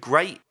didn't do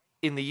great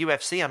in the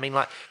UFC. I mean,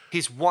 like,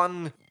 his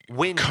one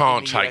win...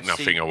 Can't take UFC,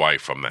 nothing away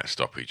from that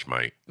stoppage,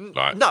 mate.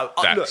 Like, no,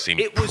 that's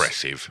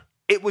impressive.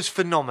 It was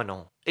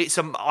phenomenal. It's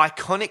an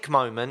iconic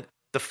moment.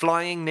 The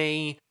flying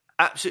knee,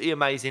 absolutely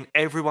amazing.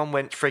 Everyone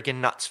went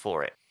friggin' nuts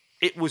for it.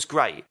 It was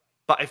great.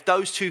 But if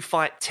those two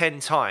fight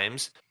 10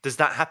 times, does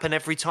that happen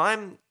every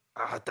time?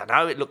 I don't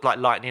know. It looked like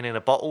lightning in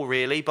a bottle,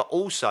 really. But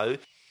also...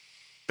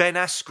 Ben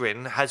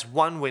Askren had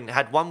one win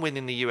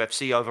in the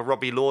UFC over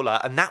Robbie Lawler,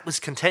 and that was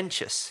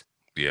contentious.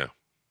 Yeah.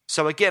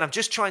 So again, I'm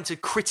just trying to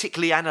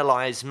critically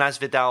analyse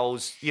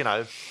Masvidal's,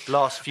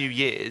 last few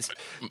years.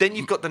 Then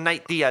you've got the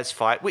Nate Diaz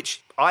fight,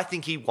 which I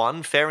think he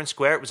won fair and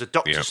square. It was a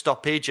doctor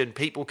stoppage, and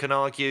people can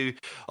argue,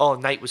 oh,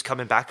 Nate was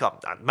coming back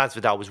up.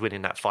 Masvidal was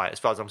winning that fight, as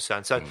far as I'm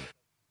concerned. So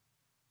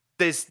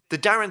there's the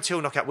Darren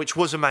Till knockout, which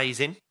was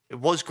amazing. It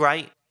was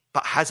great,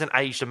 but hasn't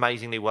aged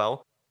amazingly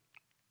well.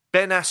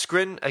 Ben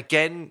Askren,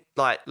 again,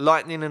 like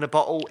lightning in a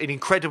bottle, an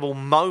incredible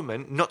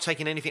moment, not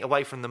taking anything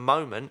away from the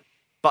moment.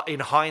 But in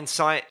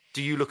hindsight,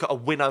 do you look at a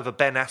win over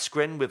Ben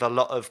Askren with a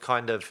lot of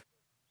kind of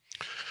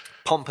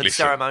pomp and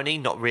ceremony?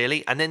 Not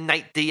really. And then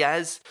Nate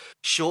Diaz.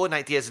 Sure,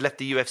 Nate Diaz left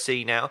the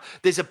UFC now.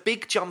 There's a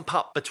big jump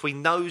up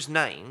between those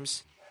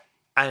names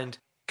and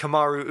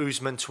Kamaru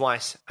Usman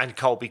twice and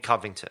Colby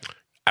Covington.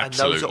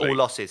 Absolutely. And those are all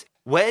losses.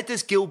 Where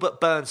does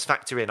Gilbert Burns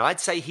factor in? I'd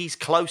say he's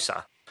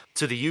closer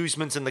to the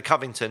Usmans and the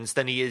Covingtons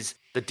than he is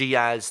the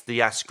Diaz, the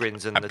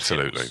Askrens and the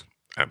Tills.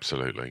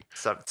 Absolutely.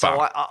 So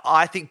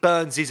I think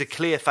Burns is a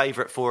clear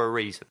favourite for a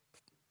reason.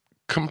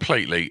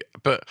 Completely.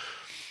 But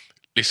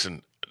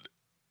listen,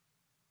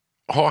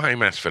 Jorge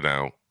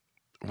Masvidal,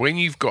 when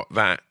you've got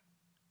that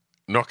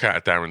knockout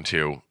of Darren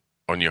Till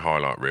on your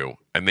highlight reel,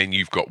 and then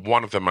you've got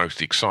one of the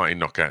most exciting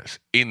knockouts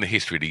in the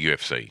history of the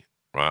UFC,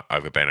 right,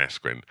 over Ben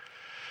Askren.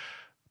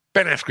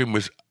 Ben Askren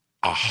was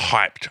a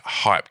hyped,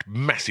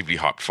 massively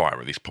hyped fighter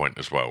at this point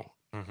as well.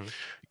 Mm-hmm.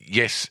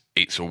 Yes,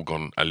 it's all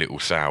gone a little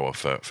sour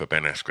for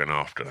Ben Askren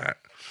after that.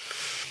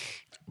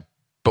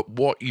 But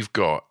what you've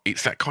got,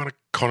 it's that kind of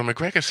Conor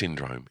McGregor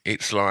syndrome.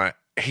 It's like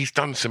he's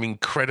done some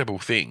incredible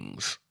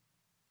things,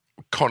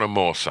 Conor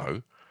more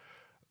so,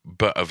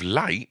 but of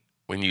late,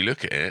 when you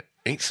look at it,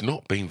 it's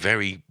not been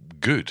very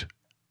good.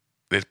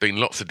 There's been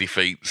lots of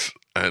defeats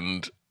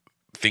and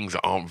things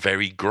that aren't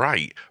very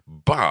great,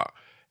 but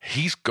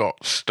he's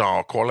got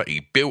star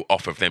quality built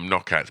off of them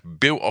knockouts,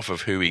 built off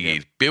of who he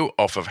is, built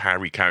off of how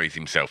he carries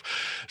himself.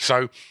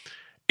 So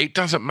it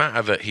doesn't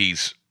matter that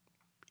is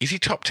he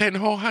top 10,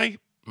 Jorge?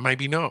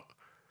 Maybe not.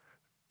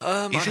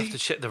 I'd have to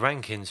check the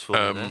rankings for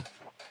you then.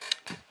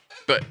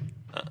 But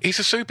he's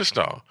a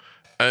superstar.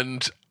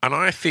 And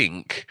I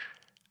think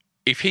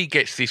if he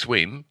gets this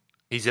win...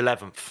 He's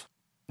 11th.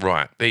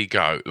 Right, there you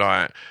go.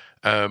 Like,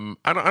 and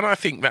I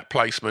think that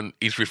placement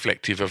is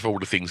reflective of all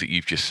the things that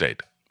you've just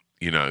said.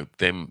 You know,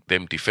 them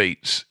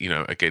defeats, you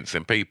know, against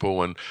them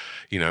people and,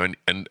 you know,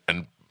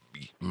 and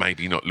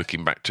maybe not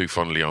looking back too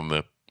fondly on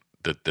the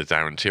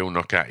Darren Till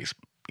knockout. It's,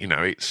 you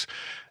know, it's...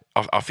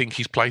 I think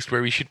he's placed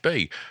where he should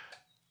be.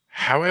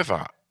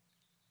 However,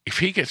 if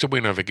he gets a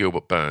win over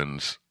Gilbert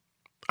Burns,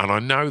 and I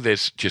know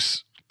there's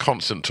just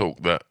constant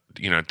talk that,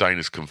 you know,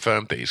 Dana's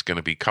confirmed that it's going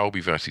to be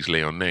Colby versus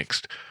Leon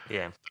next.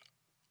 Yeah.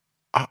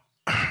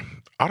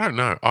 I don't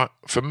know.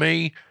 For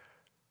me,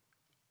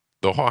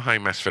 the Jorge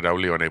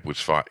Masvidal-Leon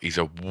Edwards fight is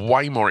a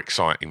way more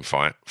exciting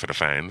fight for the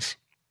fans.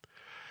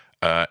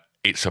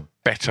 It's a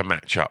better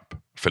matchup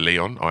for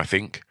Leon, I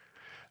think.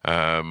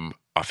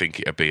 I think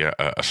it'll be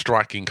a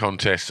striking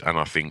contest, and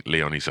I think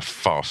Leon is a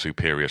far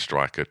superior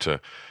striker to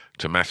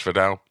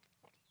Masvidal.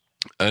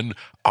 And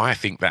I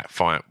think that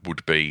fight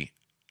would be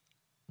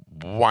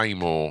way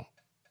more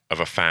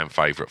of a fan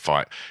favourite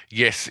fight.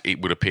 Yes,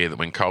 it would appear that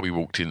when Colby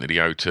walked into the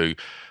O2,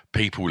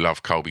 people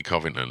love Colby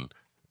Covington.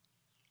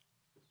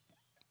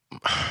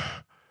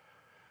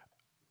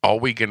 Are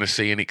we going to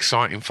see an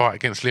exciting fight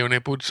against Leon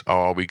Edwards, or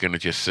are we going to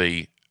just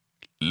see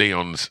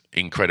Leon's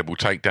incredible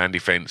takedown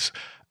defence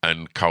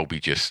and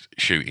Colby just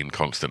shooting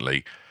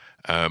constantly?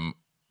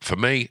 For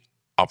me,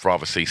 I'd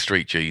rather see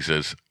Street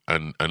Jesus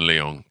and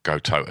Leon go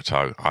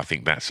toe-to-toe. I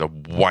think that's a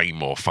way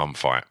more fun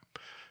fight.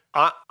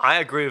 I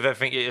agree with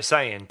everything you're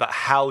saying, but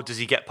how does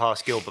he get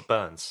past Gilbert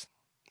Burns?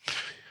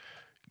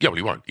 Yeah, well,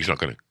 he won't. He's not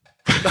going to.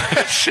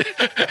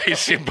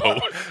 It's simple.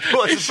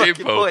 What's it's the fucking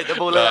simple. point of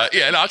all that?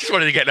 Yeah, no, I just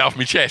wanted to get that off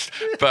my chest,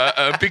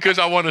 but because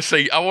I want to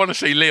see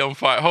Leon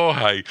fight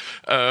Jorge,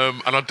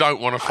 and I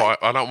don't want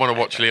to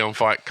watch Leon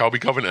fight Colby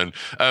Covington.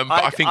 But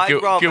I think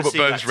Gilbert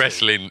Burns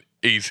wrestling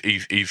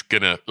he's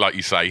gonna, like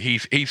you say,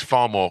 he's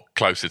far more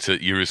closer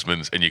to your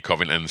Usmans and your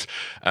Covingtons,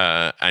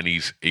 and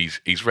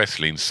he's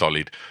wrestling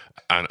solid.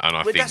 And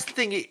I think that's the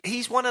thing.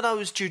 He's one of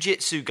those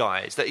jiu-jitsu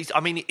guys that his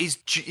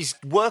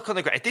work on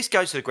the ground. If this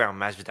goes to the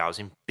ground, Masvidal's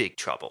in big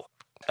trouble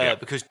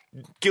because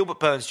Gilbert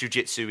Burns'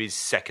 jiu-jitsu is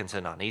second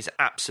to none. He's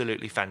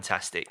absolutely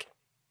fantastic.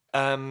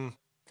 The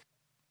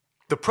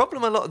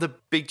problem a lot of the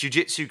big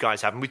jiu-jitsu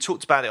guys have, and we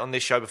talked about it on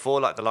this show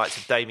before, like the likes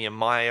of Damian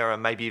Maia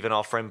and maybe even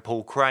our friend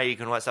Paul Craig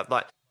and all that stuff,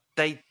 like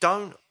they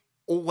don't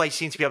always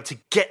seem to be able to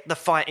get the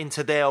fight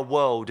into their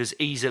world as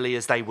easily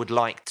as they would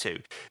like to.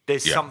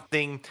 There's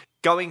something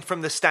going from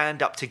the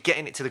stand-up to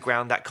getting it to the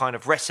ground, that kind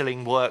of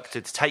wrestling work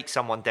to take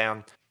someone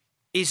down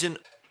isn't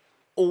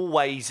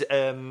always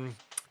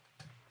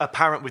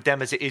apparent with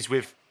them as it is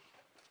with,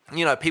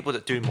 you know, people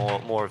that do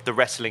more of the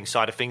wrestling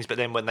side of things, but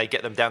then when they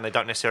get them down, they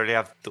don't necessarily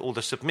have all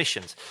the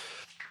submissions.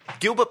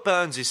 Gilbert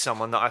Burns is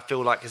someone that I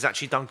feel like has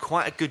actually done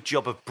quite a good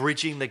job of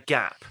bridging the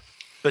gap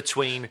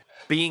between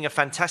being a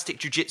fantastic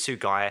jiu-jitsu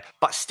guy,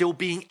 but still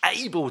being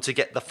able to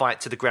get the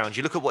fight to the ground.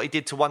 You look at what he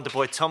did to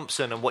Wonderboy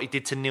Thompson and what he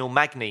did to Neil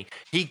Magny.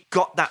 He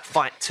got that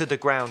fight to the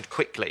ground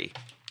quickly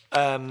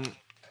and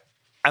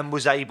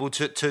was able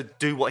to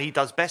do what he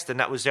does best, and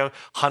that was, you know,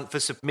 hunt for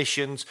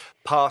submissions,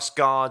 pass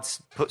guards,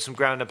 put some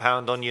ground and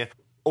pound on you,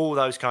 all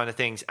those kind of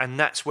things. And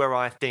that's where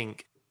I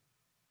think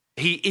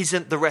he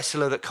isn't the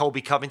wrestler that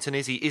Colby Covington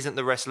is. He isn't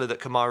the wrestler that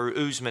Kamaru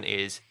Usman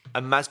is.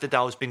 And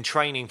Masvidal's been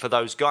training for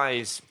those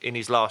guys in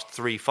his last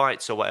 3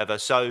 fights or whatever.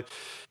 So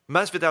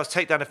Masvidal's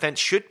takedown offense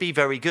should be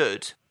very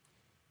good.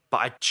 But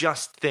I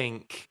just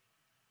think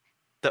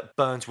that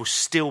Burns will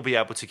still be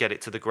able to get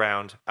it to the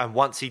ground. And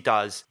once he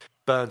does,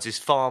 Burns is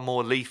far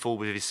more lethal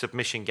with his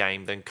submission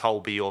game than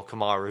Colby or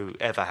Kamaru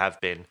ever have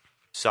been.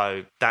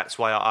 So that's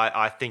why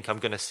I think I'm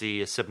going to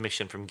see a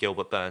submission from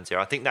Gilbert Burns here.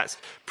 I think that's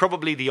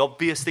probably the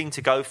obvious thing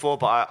to go for,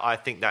 but I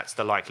think that's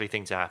the likely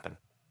thing to happen.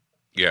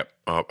 Yeah,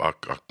 I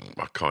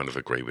kind of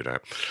agree with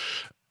that.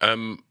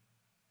 And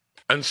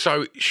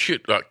so,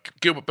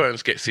 Gilbert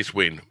Burns gets this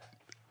win.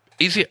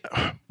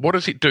 What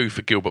does it do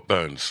for Gilbert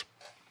Burns?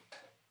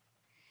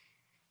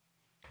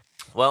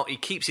 Well, he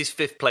keeps his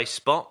 5th place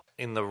spot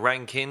in the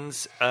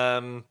rankings.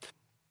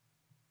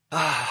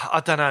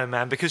 I don't know,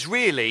 man, because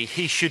really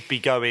he should be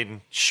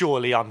going,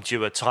 surely I'm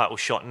due a title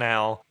shot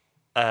now.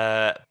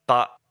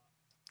 But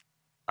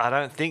I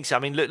don't think so. I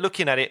mean,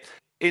 looking at it,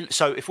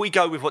 so if we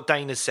go with what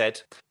Dana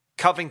said,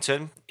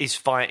 Covington is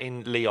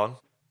fighting Leon.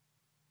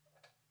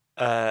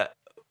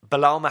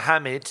 Bilal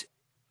Muhammad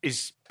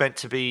is meant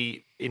to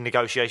be in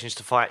negotiations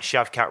to fight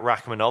Shavkat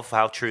Rakhmonov.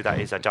 How true that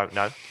is, I don't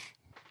know.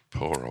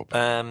 Poor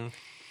old.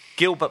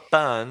 Gilbert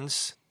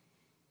Burns,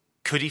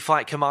 could he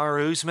fight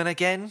Kamaru Usman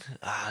again?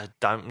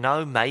 Don't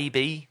know.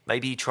 Maybe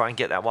he try and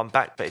get that one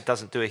back, but it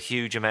doesn't do a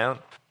huge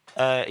amount.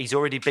 He's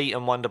already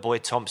beaten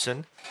Wonderboy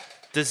Thompson.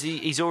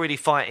 He's already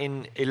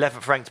fighting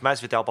 11th ranked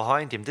Masvidal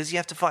behind him. Does he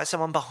have to fight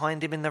someone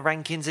behind him in the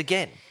rankings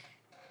again?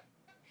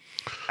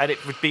 And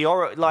it would be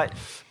like,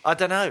 I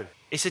don't know.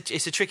 It's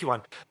a tricky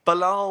one.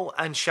 Bilal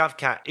and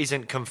Shavkat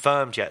isn't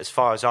confirmed yet, as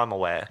far as I'm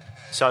aware.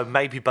 So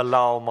maybe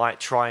Bilal might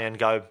try and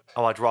go,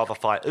 I'd rather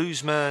fight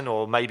Usman,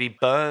 or maybe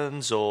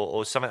Burns,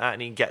 or something like that,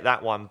 and he can get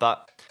that one.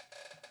 But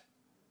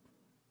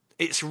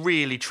it's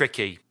really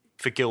tricky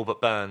for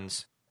Gilbert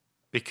Burns,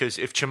 because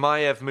if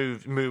Chimaev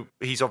move,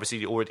 he's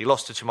obviously already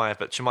lost to Chimaev,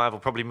 but Chimaev will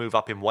probably move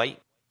up in weight.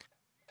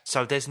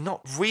 So there's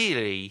not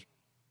really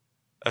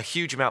a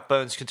huge amount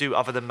Burns can do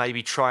other than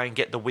maybe try and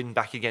get the win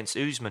back against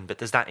Usman. But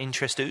does that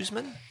interest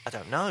Usman? I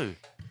don't know,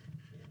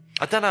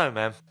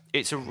 man.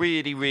 It's a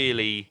really,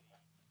 really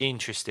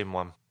interesting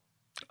one.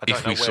 I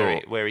don't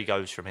know where he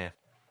goes from here.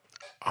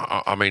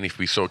 I mean, if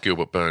we saw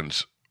Gilbert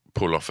Burns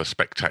pull off a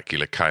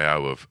spectacular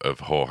KO of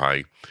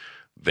Jorge,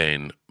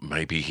 then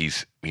maybe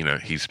his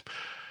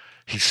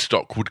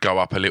stock would go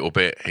up a little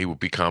bit. He would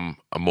become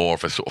more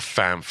of a sort of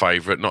fan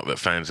favourite. Not that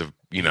fans are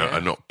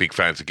not big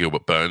fans of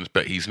Gilbert Burns,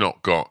 but he's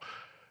not got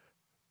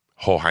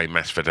Jorge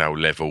Masvidal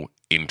level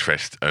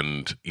interest,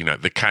 and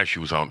the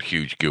casuals aren't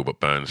huge Gilbert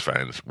Burns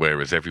fans,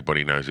 whereas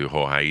everybody knows who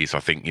Jorge is. I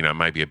think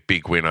maybe a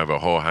big win over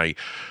Jorge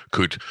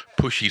could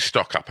push his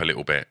stock up a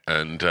little bit,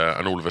 and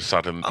all of a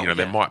sudden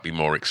there might be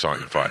more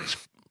exciting fights.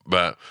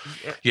 But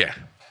yeah.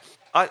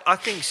 I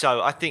think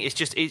so. I think it's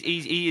just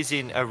he is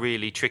in a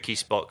really tricky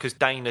spot, because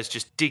Dana's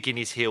just digging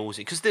his heels,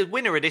 because the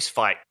winner of this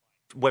fight,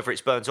 whether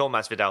it's Burns or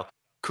Masvidal,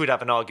 could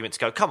have an argument to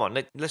go, come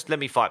on, let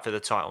me fight for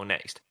the title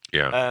next.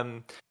 Yeah.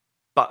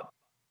 But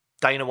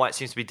Dana White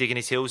seems to be digging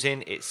his heels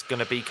in. It's going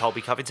to be Colby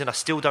Covington. I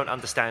still don't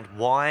understand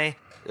why.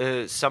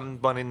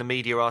 Someone in the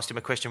media asked him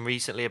a question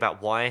recently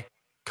about why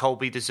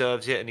Colby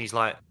deserves it, and he's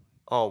like,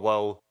 oh,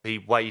 well, he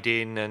weighed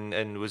in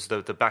and was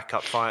the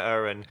backup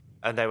fighter, and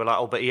they were like,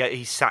 oh, but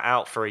he sat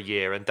out for a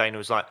year, and Dana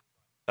was like,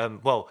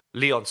 well,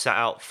 Leon sat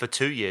out for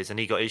 2 years and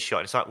he got his shot.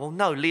 And it's like, well,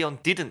 no, Leon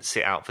didn't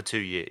sit out for 2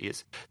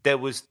 years.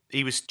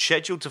 He was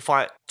scheduled to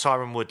fight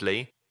Tyron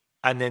Woodley,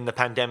 and then the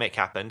pandemic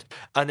happened.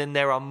 And then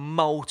there are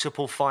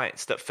multiple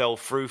fights that fell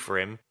through for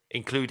him,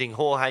 including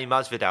Jorge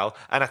Masvidal,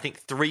 and I think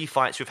 3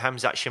 fights with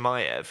Khamzat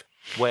Chimaev,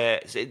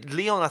 where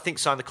Leon, I think,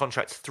 signed the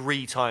contract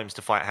 3 times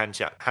to fight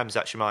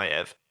Khamzat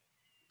Chimaev.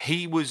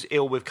 He was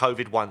ill with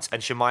COVID once,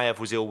 and Chimaev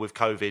was ill with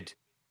COVID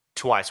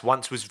twice.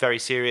 Once was very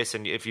serious,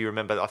 and if you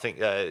remember, I think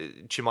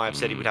Chimaev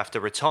said he would have to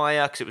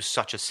retire because it was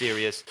such a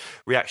serious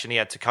reaction he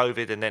had to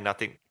COVID, and then I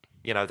think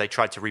they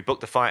tried to rebook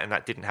the fight, and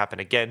that didn't happen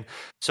again.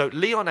 So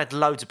Leon had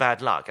loads of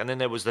bad luck. And then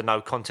there was the no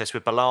contest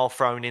with Bilal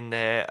thrown in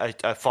there,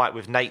 a fight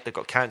with Nate that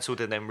got cancelled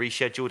and then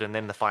rescheduled, and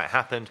then the fight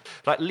happened.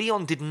 Like,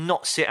 Leon did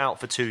not sit out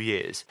for 2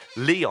 years.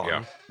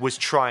 Leon was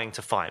trying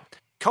to fight.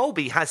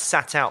 Colby has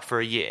sat out for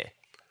a year.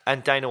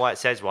 And Dana White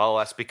says, well,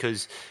 that's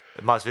because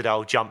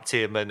Masvidal jumped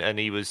him and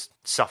he was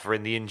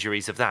suffering the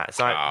injuries of that. It's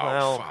like,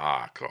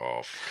 fuck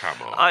off.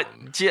 Come on.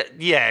 Do you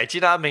know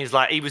what I mean? It's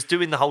like he was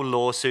doing the whole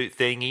lawsuit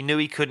thing. He knew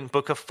he couldn't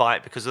book a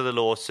fight because of the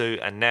lawsuit.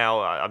 And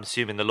now I'm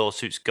assuming the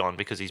lawsuit's gone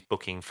because he's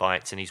booking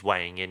fights and he's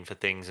weighing in for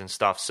things and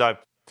stuff. So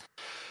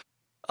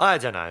I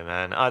don't know,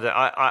 man.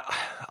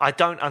 I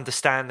don't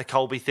understand the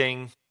Colby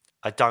thing.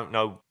 I don't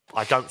know.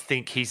 I don't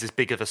think he's as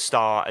big of a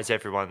star as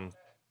everyone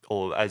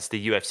or as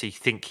the UFC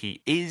think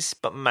he is,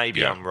 but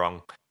maybe I'm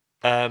wrong.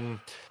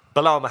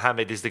 Bilal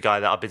Muhammad is the guy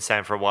that I've been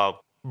saying for a while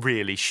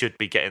really should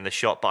be getting the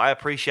shot, but I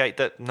appreciate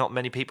that not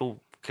many people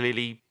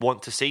clearly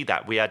want to see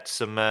that. We had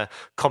some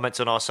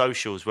comments on our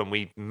socials when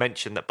we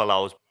mentioned that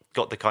Bilal's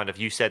got the kind of,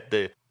 you said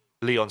the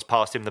Leon's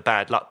passed him the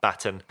bad luck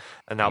baton,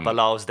 and now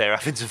Bilal's there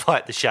having to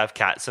fight the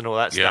Shavkats and all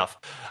that stuff.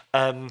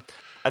 And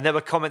there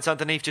were comments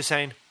underneath just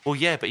saying, well,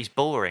 yeah, but he's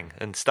boring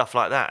and stuff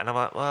like that. And I'm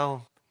like,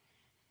 well,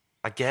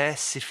 I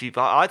guess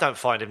I don't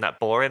find him that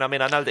boring. I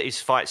mean, I know that his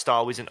fight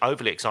style isn't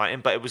overly exciting,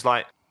 but it was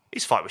like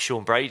his fight with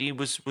Sean Brady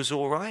was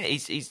all right.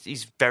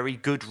 He's very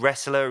good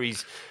wrestler.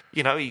 He's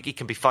he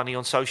can be funny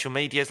on social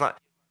media. It's like,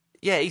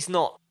 yeah, he's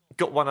not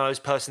got one of those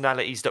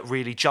personalities that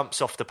really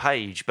jumps off the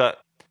page. But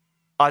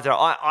I don't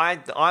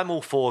know. I'm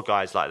all for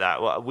guys like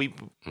that. We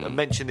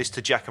mentioned this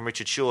to Jack and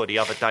Richard Shaw the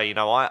other day.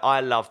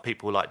 I love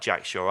people like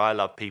Jack Shaw. I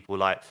love people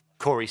like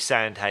Corey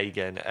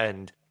Sandhagen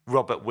and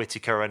Robert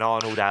Whittaker and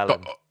Arnold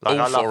Allen. But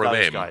I love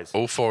those guys.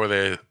 All 4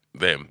 of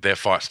their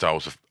fight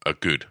styles are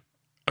good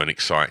and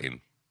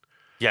exciting.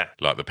 Yeah.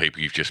 Like the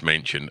people you've just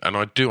mentioned. And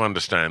I do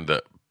understand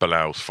that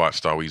Bilal's fight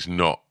style is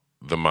not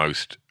the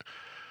most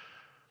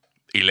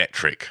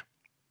electric,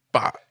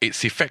 but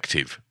it's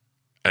effective.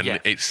 And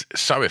it's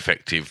so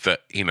effective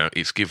that,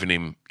 it's given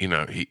him,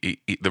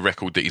 the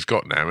record that he's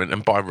got now.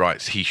 And by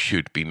rights, he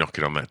should be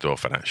knocking on that door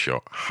for that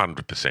shot,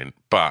 100%.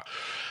 But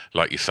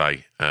like you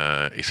say,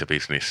 it's a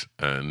business.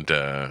 And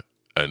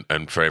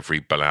for every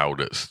Bilal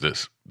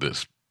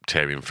that's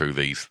tearing through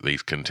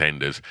these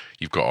contenders,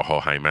 you've got a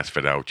Jorge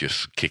Masvidal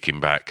just kicking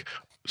back,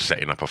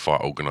 setting up a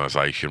fight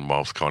organisation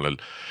whilst kind of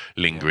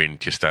lingering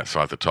just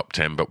outside the top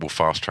 10, but will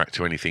fast track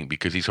to anything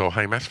because he's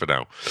Jorge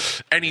Masvidal.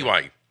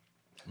 Anyway,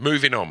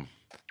 moving on.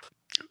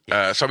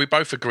 So we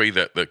both agree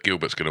that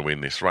Gilbert's going to win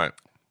this, right?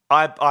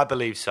 I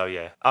believe so,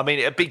 yeah. I mean,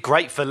 it'd be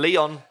great for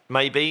Leon,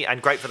 maybe,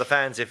 and great for the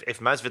fans if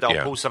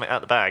Masvidal pulls something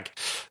out the bag.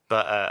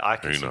 But I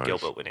can see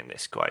Gilbert winning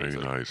this quite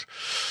easily. Who knows?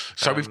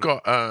 So we've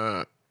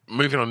got,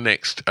 moving on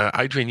next,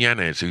 Adrian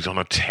Yanez, who's on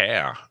a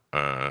tear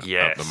at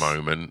the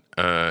moment.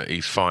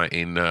 He's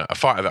fighting a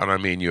fighter that I know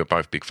me and you are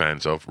both big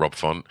fans of, Rob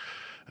Font,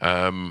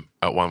 at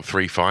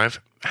 135.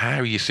 How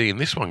are you seeing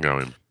this one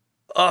going?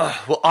 I'm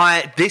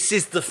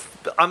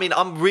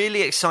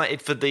really excited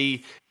for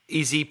the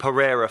Izzy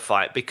Pereira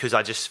fight because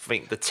I just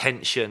think the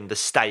tension, the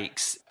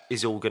stakes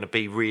is all going to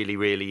be really,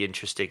 really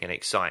interesting and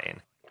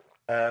exciting.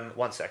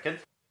 1 second.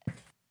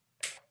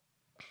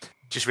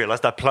 Just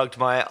realised I plugged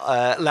my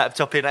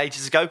laptop in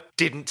ages ago,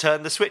 didn't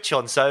turn the switch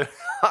on, so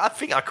I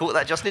think I caught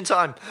that just in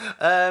time.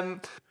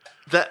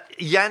 The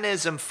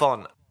Yanez and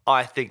Font,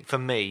 I think, for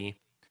me,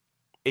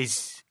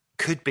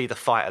 could be the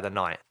fight of the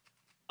night.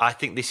 I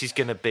think this is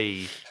going to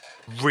be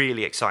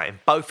really exciting.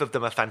 Both of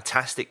them are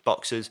fantastic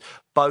boxers.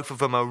 Both of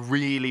them are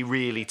really,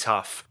 really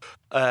tough.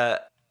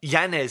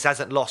 Yanez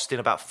hasn't lost in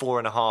about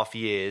 4.5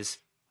 years,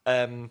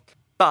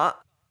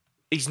 but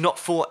he's not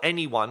fought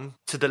anyone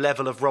to the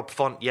level of Rob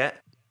Font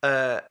yet.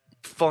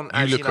 Font,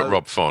 you look at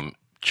Rob Font,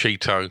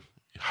 Cheeto,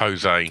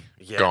 Jose,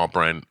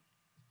 Garbrandt,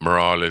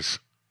 Morales,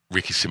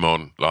 Ricky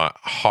Simon, like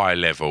high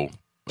level.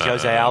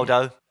 Jose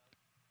Aldo.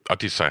 I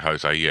did say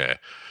Jose, yeah.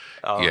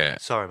 Oh, yeah.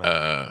 Sorry,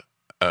 mate.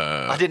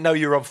 I didn't know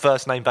you were on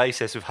first name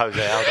basis with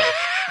Jose Aldo.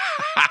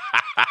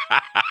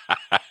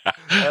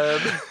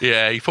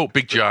 Yeah, he fought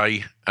Big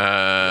J.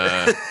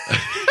 Big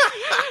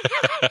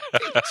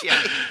J.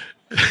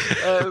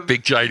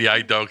 Big J the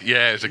A-Dog.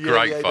 Yeah, it was a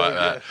great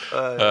fight.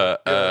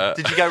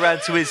 Did you go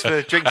round to his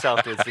for drinks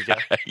afterwards, did you?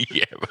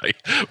 Yeah, mate.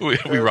 We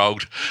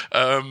rolled.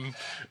 But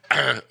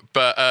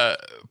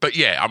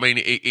yeah, I mean,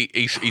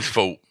 he's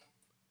fought,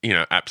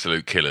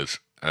 absolute killers.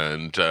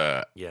 And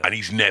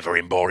he's never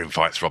in boring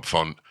fights, Rob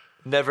Font.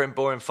 Never in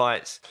boring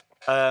fights.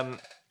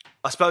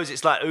 I suppose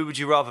it's like, who would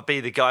you rather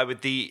be, the guy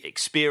with the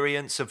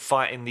experience of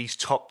fighting these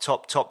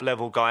top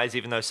level guys,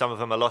 even though some of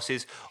them are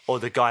losses, or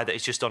the guy that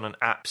is just on an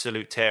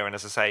absolute tear? And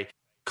as I say,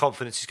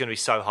 confidence is going to be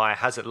so high,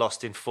 hasn't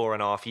lost in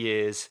 4.5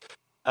 years.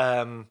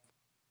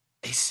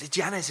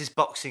 Yanez's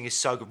boxing is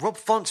so good. Rob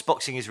Font's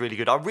boxing is really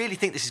good. I really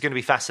think this is going to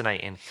be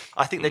fascinating.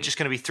 I think they're just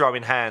going to be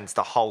throwing hands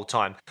the whole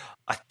time.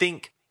 I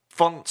think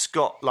Font's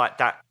got like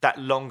that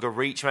longer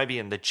reach maybe,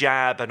 and the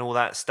jab and all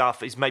that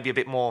stuff is maybe a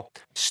bit more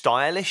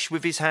stylish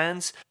with his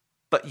hands.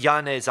 But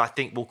Yanez, I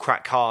think, will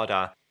crack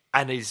harder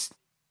and is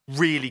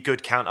really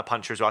good counter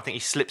puncher as well. I think he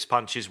slips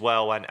punches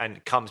well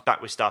and comes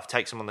back with stuff,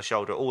 takes him on the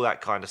shoulder, all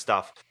that kind of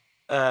stuff.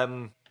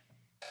 Has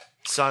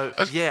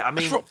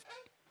Rob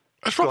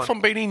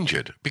Font been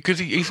injured? Because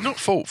he's not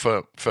fought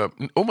for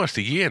almost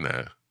a year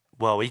now.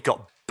 Well, he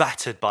got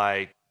battered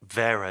by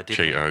Vera,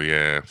 didn't he? Cheeto,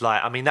 yeah.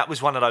 That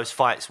was one of those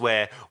fights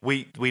where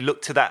we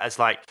look to that as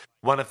like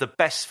one of the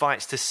best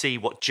fights to see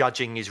what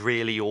judging is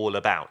really all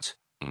about.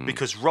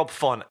 Because Rob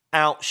Font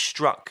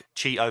outstruck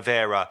Cheeto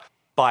Vera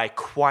by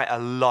quite a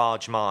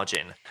large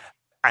margin.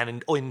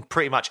 And in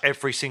pretty much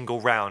every single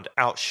round,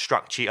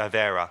 outstruck Cheeto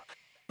Vera.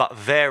 But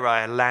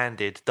Vera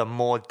landed the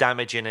more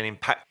damaging and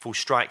impactful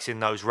strikes in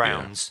those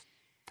rounds. Yeah.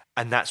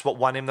 And that's what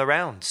won him the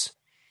rounds.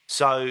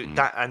 So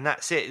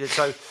that's it.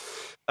 So,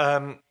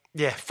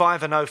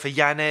 5-0 for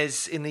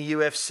Yanez in the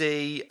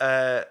UFC.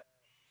 I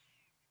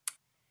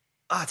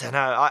don't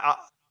know.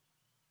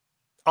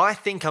 I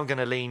think I'm going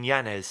to lean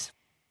Yanez.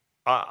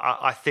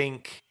 I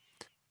think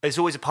there's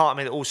always a part of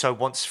me that also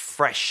wants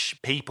fresh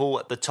people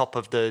at the top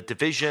of the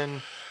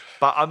division.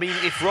 But, I mean,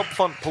 if Rob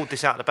Font pulled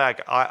this out of the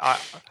bag, I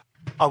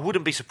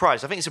wouldn't be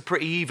surprised. I think it's a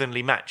pretty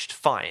evenly matched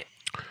fight.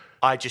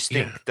 I just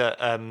think that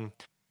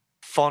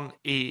Font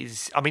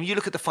is... I mean, you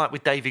look at the fight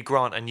with David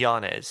Grant and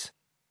Yanez.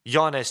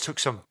 Yanez took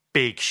some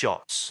big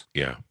shots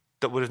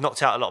that would have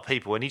knocked out a lot of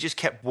people, and he just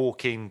kept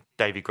walking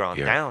David Grant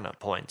down at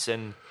points.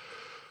 And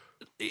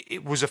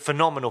it was a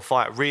phenomenal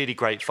fight, really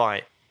great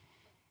fight.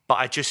 But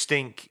I just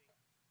think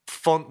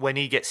Font, when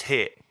he gets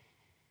hit,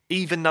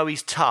 even though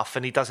he's tough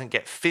and he doesn't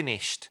get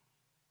finished,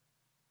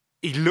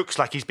 he looks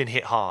like he's been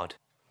hit hard.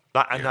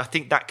 And I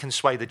think that can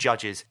sway the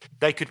judges.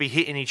 They could be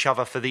hitting each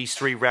other for these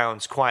 3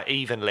 rounds quite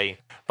evenly,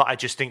 but I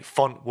just think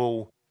Font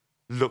will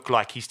look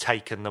like he's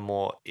taken the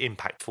more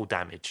impactful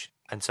damage.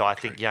 And so I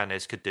think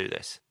Yanez could do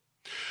this.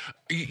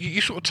 You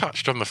sort of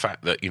touched on the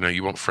fact that,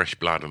 you want fresh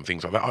blood and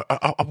things like that.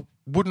 I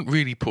wouldn't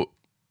really put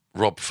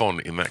Rob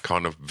Font in that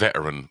kind of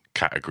veteran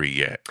category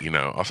yet.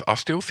 I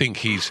still think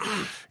he's,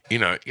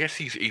 yes,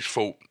 he's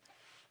fought,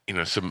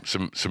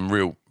 some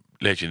real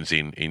legends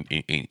in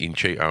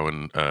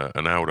Cheeto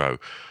and Aldo,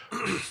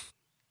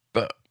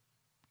 but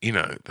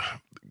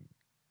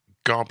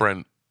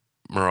Garbrandt,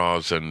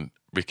 Miraz, and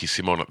Ricky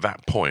Simon at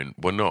that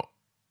point were not.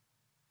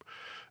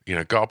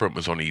 Garbrandt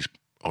was on his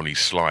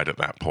slide at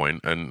that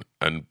point, and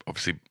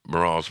obviously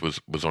Miraz was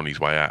on his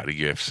way out of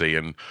the UFC,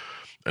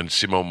 and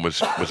Simon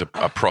was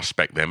a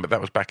prospect then, but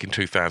that was back in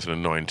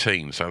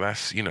 2019. So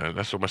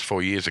that's almost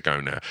 4 years ago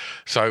now.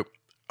 So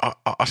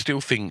I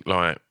still think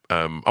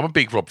I'm a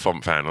big Rob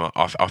Font fan.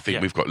 I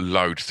think we've got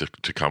loads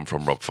to come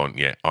from Rob Font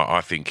yet.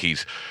 I think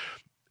he's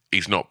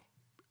not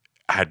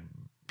had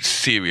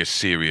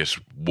serious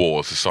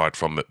wars aside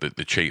from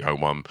the Cheeto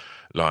one.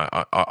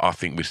 I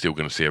think we're still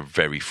going to see a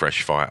very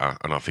fresh fighter,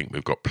 and I think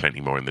we've got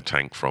plenty more in the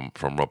tank from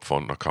Rob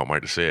Font. I can't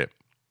wait to see it,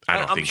 and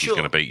I think he's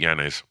going to beat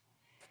Yanez.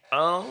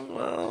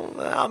 Oh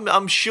well,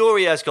 I'm sure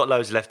he has got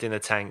loads left in the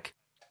tank.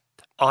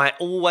 I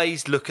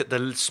always look at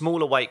the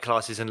smaller weight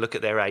classes and look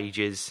at their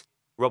ages.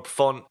 Rob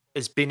Font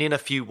has been in a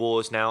few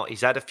wars now.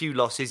 He's had a few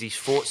losses. He's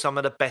fought some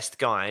of the best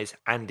guys,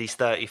 and he's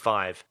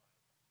 35.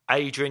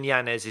 Adrian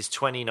Yanez is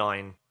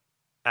 29,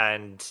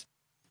 and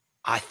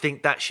I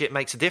think that shit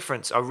makes a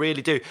difference. I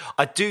really do.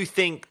 I do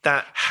think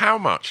that... How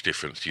much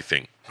difference do you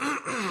think?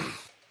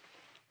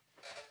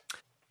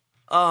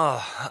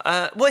 Well,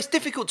 it's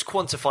difficult to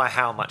quantify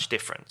how much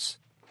difference.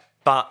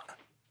 But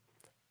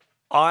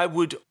I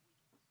would...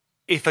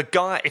 If a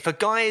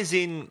guy is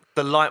in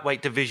the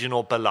lightweight division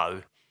or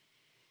below,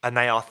 and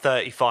they are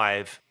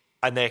 35,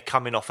 and they're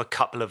coming off a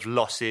couple of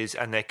losses,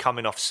 and they're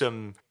coming off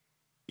some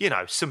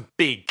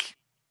big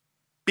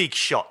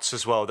shots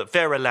as well, that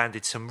Vera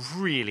landed some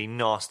really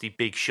nasty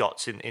big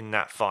shots in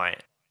that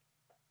fight.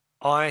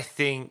 I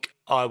think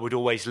I would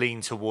always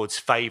lean towards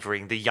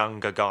favouring the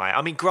younger guy.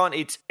 I mean,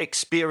 granted,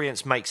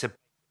 experience makes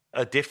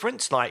a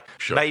difference.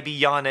 Sure. Maybe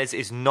Yanez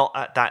is not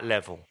at that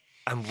level,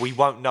 and we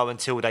won't know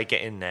until they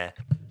get in there.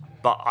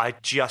 But I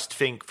just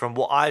think from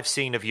what I've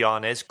seen of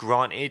Yanez,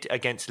 granted,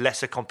 against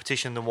lesser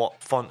competition than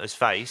what Font has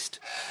faced,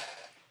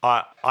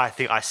 I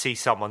think I see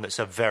someone that's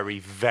a very,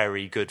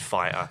 very good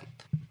fighter.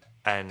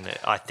 And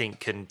I think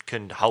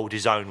can hold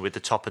his own with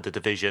the top of the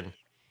division.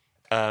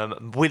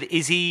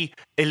 Is he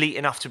elite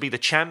enough to be the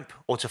champ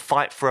or to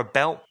fight for a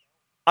belt?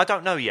 I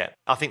don't know yet.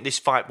 I think this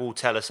fight will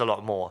tell us a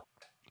lot more.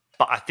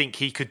 But I think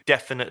he could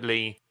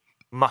definitely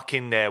muck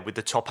in there with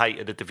the top 8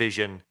 of the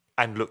division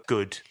and look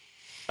good.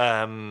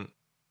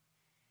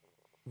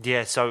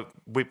 So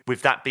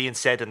with that being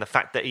said, and the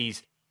fact that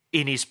he's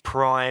in his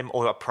prime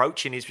or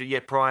approaching his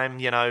prime,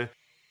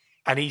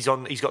 and he's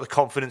got the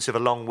confidence of a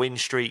long win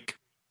streak.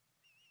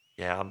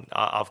 Yeah,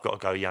 I've got to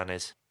go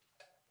Yanez.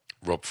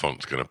 Rob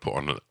Font's going to put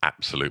on an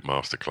absolute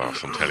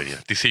masterclass, I'm telling you.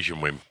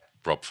 Decision win,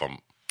 Rob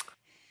Font.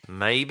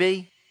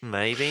 Maybe,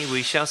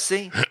 we shall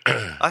see.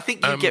 I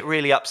think you get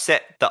really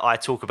upset that I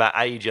talk about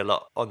age a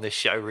lot on this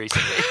show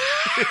recently.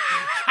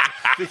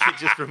 I think it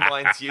just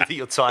reminds you that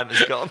your time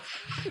has gone.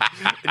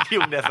 And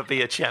you'll never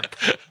be a champ.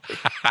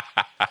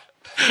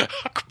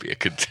 I could be a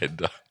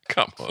contender.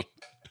 Come on.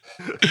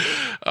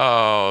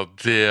 Oh,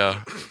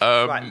 dear.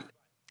 Right.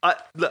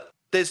 Look.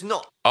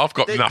 I've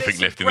got nothing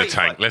left in the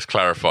tank. Let's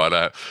clarify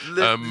that.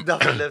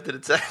 Nothing left in the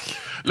tank.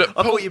 Look,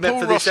 I thought you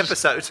meant for this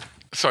episode.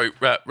 Sorry,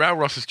 Raul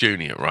Ross's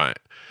Jr., right?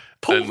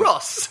 Paul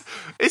Ross?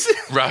 Is it?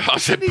 I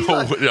said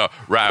Paul. Raul.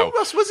 Paul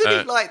Ross, wasn't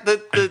he like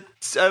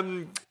what's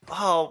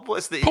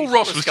the... Paul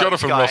Ross was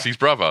Jonathan Rossi's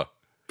brother.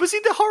 Was he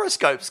the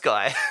horoscopes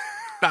guy?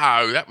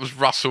 No, that was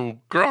Russell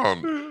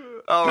Grant.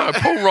 Right.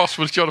 Paul Ross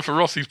was Jonathan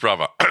Rossi's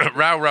brother.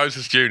 Raul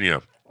Rosas Jr.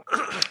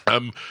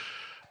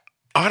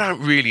 I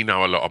don't really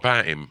know a lot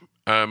about him.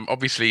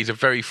 Obviously, he's a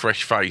very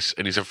fresh face,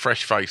 and he's a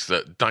fresh face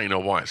that Dana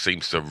White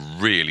seems to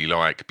really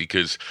like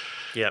because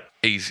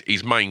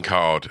he's main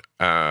card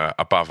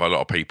above a lot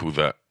of people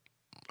that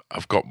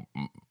have got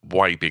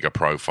way bigger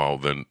profile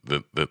than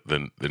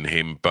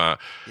him. But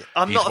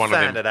I'm not a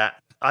fan of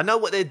that. I know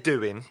what they're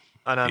doing,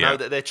 and I know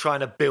that they're trying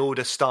to build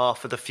a star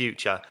for the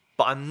future.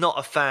 But I'm not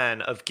a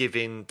fan of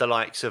giving the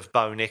likes of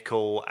Bo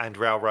Nickel and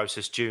Raul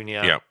Rosas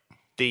Jr.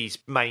 These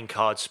main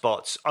card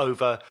spots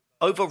over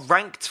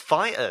ranked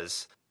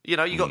fighters. You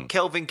got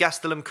Kelvin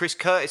Gastelum, Chris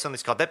Curtis on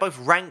this card. They're both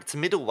ranked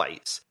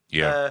middleweights.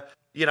 Yeah.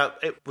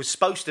 It was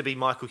supposed to be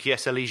Michael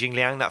Chiesa, Li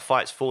Jingliang. That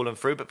fight's fallen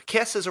through. But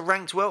Chiesa's a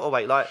ranked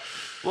welterweight. Like,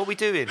 what are we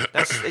doing?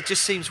 It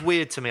just seems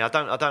weird to me. I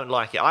don't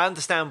like it. I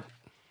understand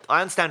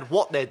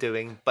what they're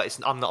doing, but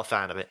I'm not a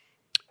fan of it.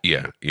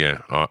 Yeah.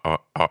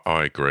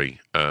 I agree.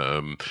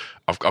 I've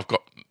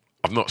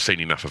not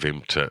seen enough of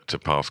him to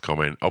pass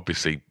comment.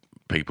 Obviously,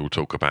 people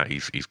talk about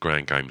his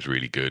ground game's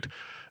really good.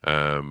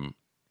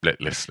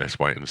 Let's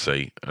wait and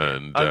see.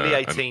 And only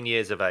 18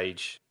 years of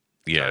age.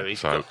 Yeah,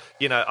 so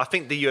I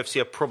think the UFC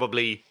are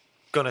probably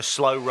going to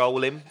slow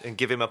roll him and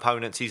give him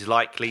opponents he's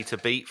likely to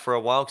beat for a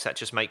while, because that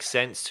just makes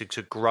sense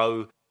to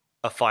grow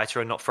a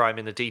fighter and not throw him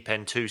in the deep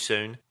end too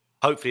soon.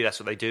 Hopefully, that's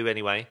what they do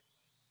anyway.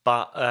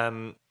 But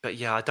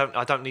yeah, I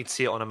don't need to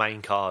see it on a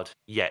main card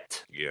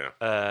yet.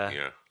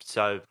 Yeah.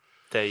 So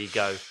there you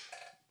go.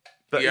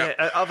 But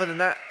other than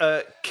that,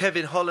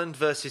 Kevin Holland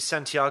versus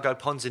Santiago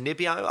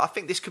Ponzinibbio, I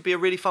think this could be a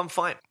really fun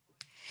fight.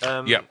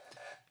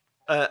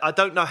 I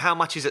don't know how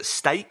much is at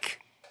stake,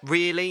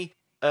 really.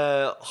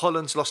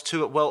 Holland's lost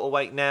 2 at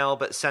welterweight now,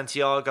 but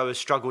Santiago has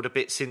struggled a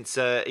bit since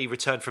he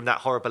returned from that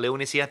horrible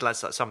illness. He had like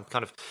some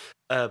kind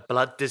of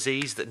blood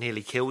disease that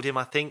nearly killed him,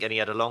 I think, and he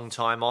had a long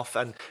time off.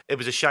 And it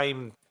was a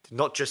shame,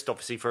 not just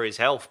obviously for his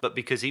health, but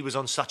because he was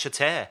on such a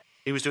tear.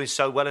 He was doing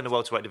so well in the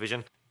welterweight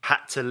division,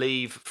 had to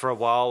leave for a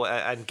while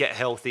and get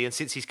healthy. And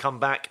since he's come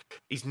back,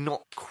 he's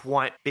not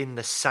quite been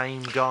the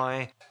same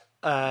guy.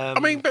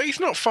 But he's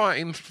not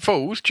fighting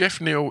fools. Jeff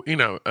Neal,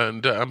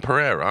 and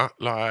Pereira,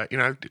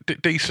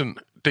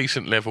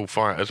 decent level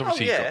fighters.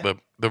 Obviously, he's got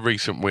the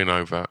recent win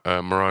over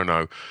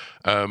Morono.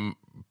 I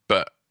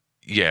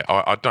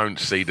don't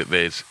see that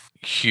there's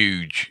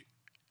huge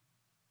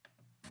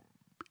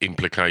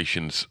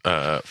implications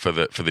for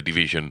the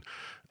division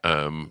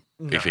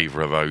if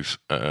either of those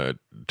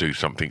do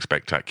something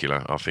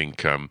spectacular. I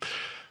think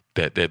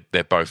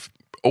they're both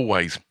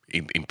always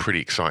in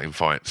pretty exciting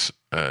fights.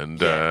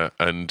 And I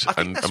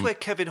think that's where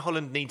Kevin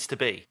Holland needs to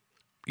be.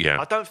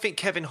 Yeah, I don't think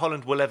Kevin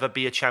Holland will ever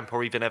be a champ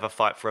or even ever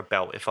fight for a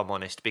belt, if I'm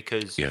honest,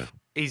 because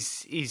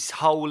his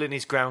hole in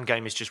his ground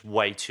game is just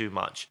way too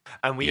much.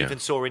 And we even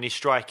saw in his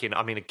striking,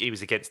 I mean, he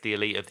was against the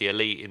elite of the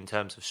elite in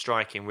terms of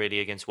striking, really,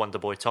 against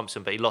Wonderboy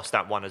Thompson, but he lost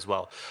that one as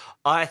well.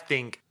 I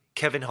think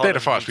Kevin Holland... They're the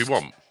fights we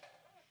want.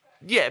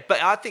 Yeah,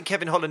 but I think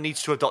Kevin Holland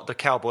needs to adopt the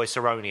Cowboy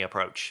Cerrone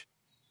approach.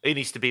 He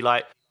needs to be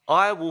like,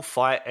 I will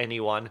fight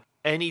anyone,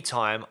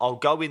 anytime. I'll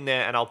go in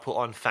there and I'll put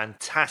on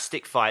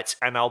fantastic fights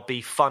and I'll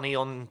be funny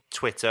on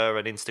Twitter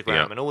and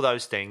Instagram and all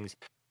those things.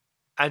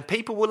 And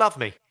people will love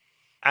me.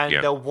 And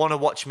they'll want to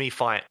watch me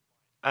fight.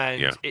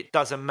 And it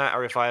doesn't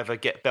matter if I ever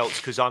get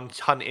belts because I'm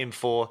hunting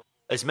for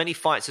as many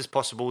fights as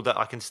possible that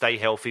I can stay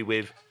healthy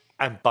with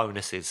and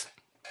bonuses.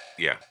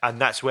 Yeah.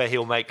 And that's where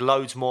he'll make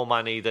loads more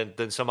money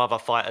than some other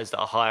fighters that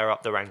are higher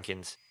up the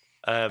rankings.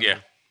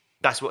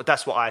 That's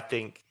what I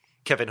think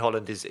Kevin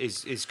Holland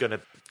is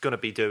gonna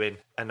be doing,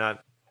 and I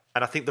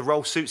think the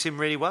role suits him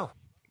really well.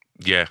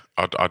 Yeah,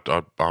 I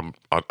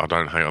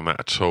don't hate on that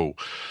at all.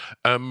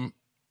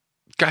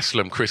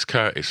 Gastelum, Chris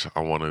Curtis.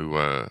 I want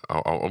to.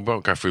 I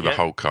won't go through the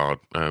whole card.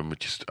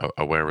 Just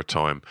aware of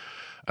time.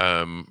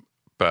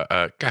 But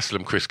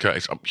Gastelum, Chris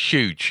Curtis. I'm a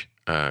huge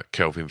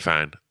Kelvin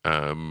fan.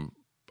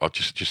 I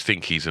just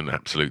think he's an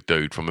absolute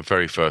dude. From the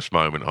very first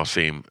moment, I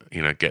see him,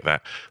 get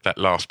that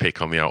last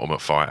pick on the Ultimate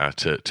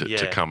Fighter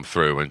to come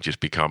through and just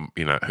become,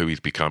 who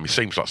he's become. He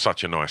seems like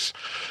such a nice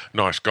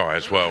guy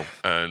as well,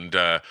 and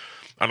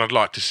I'd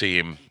like to see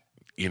him,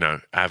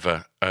 have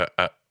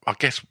I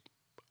guess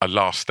a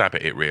last stab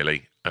at it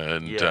really,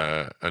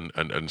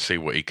 and see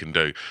what he can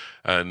do.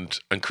 And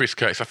Chris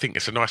Curtis, I think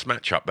it's a nice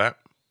matchup. That.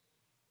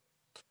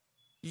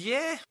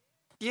 Yeah.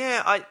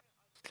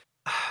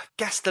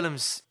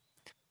 Gastelum's.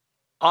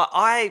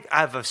 I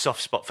have a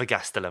soft spot for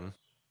Gastelum.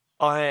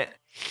 I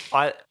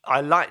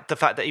liked the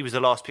fact that he was the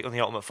last pick on the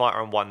Ultimate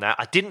Fighter and won that.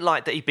 I didn't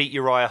like that he beat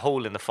Uriah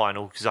Hall in the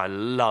final because I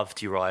loved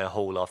Uriah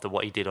Hall after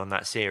what he did on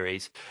that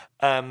series.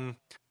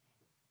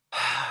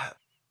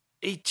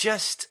 He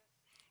just...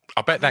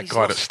 I bet that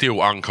guy that's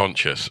still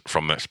unconscious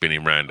from that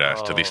spinning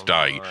roundhouse to this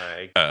day,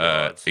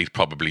 he's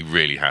probably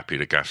really happy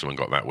that Gastelum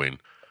got that win.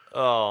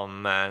 Oh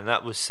man,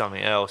 that was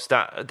something else.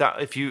 That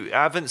if you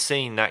haven't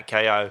seen that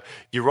KO,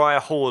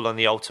 Uriah Hall on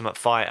the Ultimate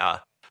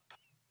Fighter,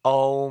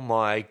 oh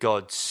my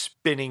God,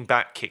 spinning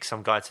back kick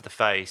some guy to the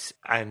face,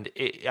 and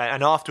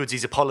afterwards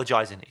he's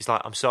apologising. He's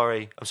like, I'm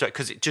sorry,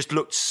 because it just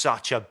looked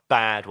such a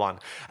bad one.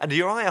 And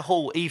Uriah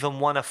Hall even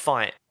won a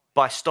fight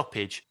by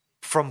stoppage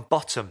from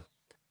bottom.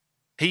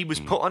 He was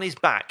put on his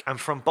back, and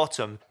from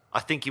bottom, I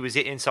think he was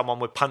hitting someone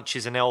with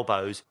punches and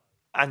elbows,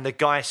 and the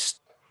guy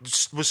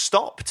was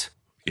stopped.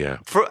 Yeah,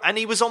 and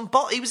he was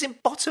he was in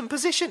bottom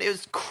position. It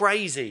was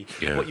crazy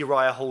what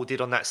Uriah Hall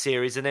did on that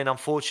series, and then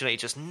unfortunately,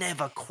 it just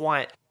never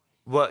quite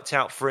worked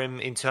out for him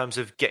in terms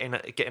of getting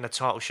a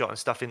title shot and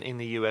stuff in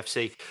the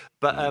UFC.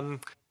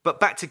 But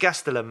back to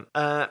Gastelum.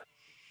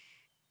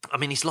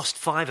 He's lost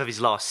 5 of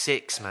his last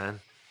 6,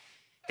 man.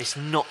 It's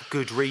not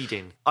good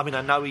reading. I mean,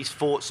 I know he's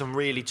fought some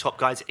really top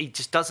guys. He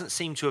just doesn't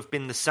seem to have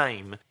been the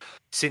same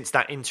since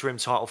that interim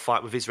title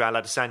fight with Israel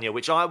Adesanya,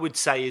 which I would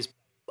say is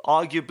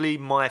arguably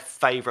my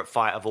favourite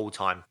fight of all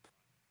time.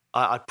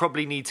 I'd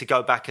probably need to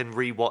go back and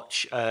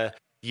rewatch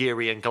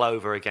Yuri and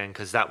Glover again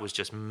because that was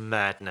just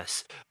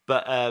madness.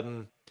 But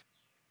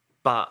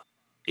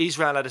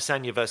Israel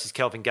Adesanya versus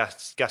Kelvin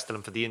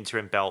Gastelum for the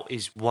interim belt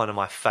is one of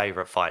my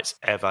favourite fights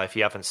ever. If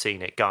you haven't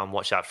seen it, go and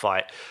watch that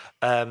fight.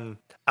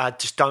 I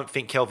just don't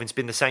think Kelvin's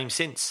been the same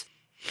since.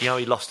 He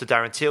lost to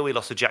Darren Till, he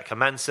lost to Jack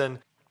Hermansson.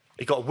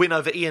 He got a win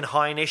over Ian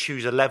Heinisch,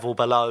 who's a level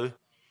below.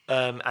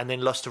 And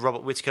then lost to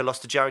Robert Whittaker,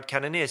 lost to Jared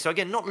Cannonier. So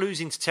again, not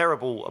losing to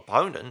terrible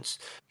opponents,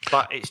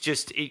 but it's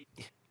just...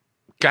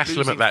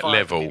 Gastelum at that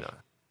level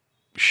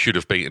should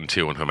have beaten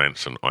Till and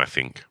Hermansson, I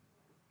think.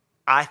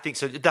 I think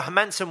so. The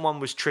Hermansson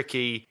one was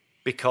tricky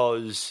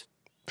because...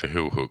 The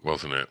heel hook,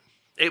 wasn't it?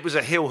 it was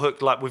a heel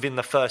hook like within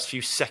the first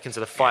few seconds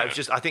of the fight. It was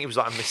just, I think it was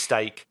like a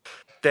mistake.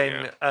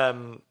 Then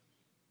the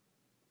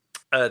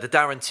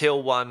Darren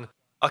Till one,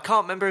 I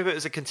can't remember if it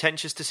was a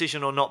contentious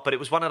decision or not, but it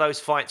was one of those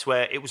fights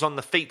where it was on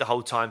the feet the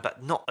whole time,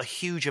 but not a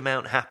huge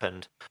amount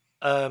happened.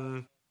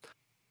 And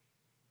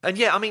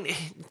yeah, I mean,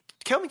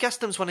 Kelvin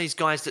Gastelum's one of these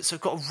guys that's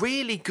got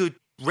really good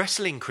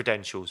wrestling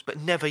credentials, but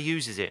never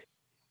uses it.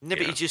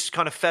 He just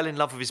kind of fell in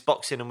love with his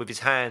boxing and with his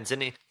hands,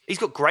 and he's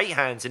got great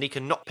hands, and he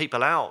can knock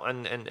people out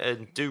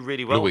and do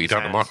really well. Look what he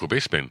done to Michael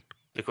Bisping.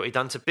 Look what he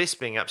done to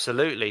Bisping,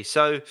 absolutely.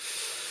 So,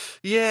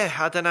 yeah,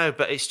 I don't know,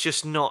 but it's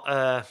just not.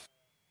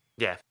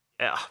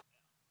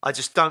 I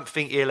just don't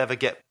think he'll ever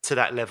get to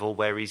that level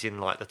where he's in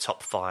like the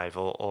top 5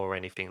 or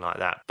anything like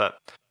that. But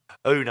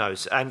who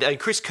knows? And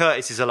Chris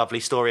Curtis is a lovely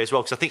story as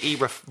well, because I think he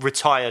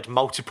retired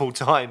multiple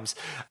times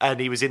and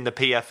he was in the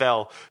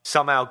PFL.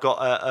 Somehow got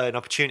an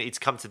opportunity to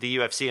come to the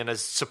UFC and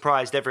has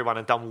surprised everyone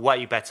and done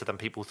way better than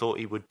people thought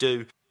he would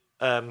do.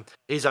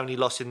 His only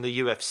loss in the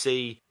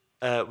UFC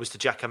was to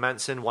Jack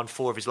Manson, won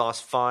 4 of his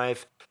last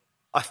 5.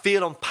 I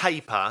feel on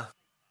paper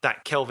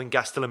that Kelvin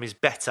Gastelum is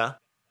better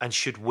and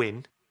should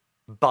win,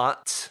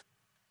 but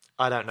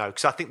I don't know,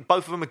 because I think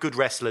both of them are good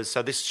wrestlers,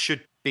 so this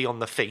should be on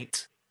the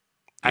feet.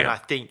 And I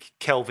think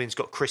Kelvin's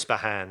got crisper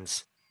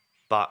hands,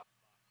 but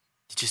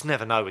you just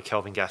never know with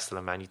Kelvin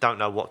Gastelum, man. You don't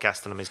know what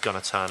Gastelum is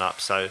going to turn up.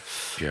 So,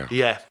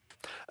 yeah.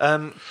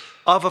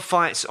 Other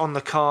fights on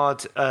the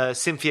card,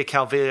 Cynthia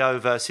Calvillo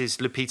versus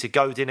Lupita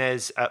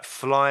Godinez at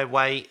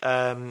flyweight.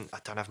 I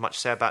don't have much to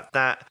say about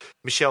that.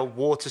 Michelle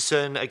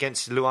Waterson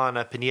against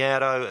Luana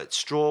Pinheiro at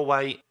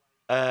strawweight.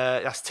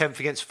 That's 10th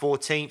against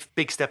 14th.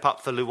 Big step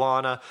up for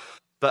Luana.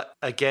 But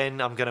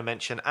again, I'm going to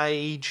mention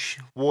age.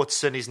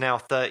 Waterson is now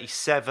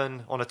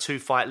 37 on a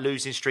 2-fight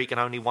losing streak and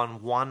only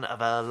won 1 of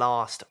her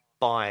last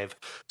 5.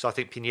 So I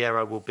think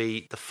Pinheiro will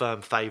be the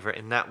firm favourite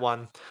in that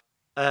one.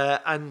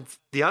 And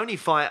the only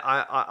fight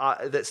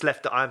I that's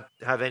left that I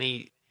have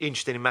any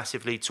interest in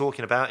massively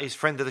talking about is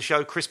friend of the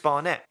show, Chris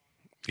Barnett.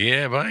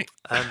 Yeah, mate.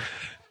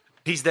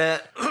 He's there.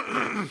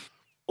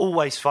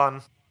 Always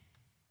fun.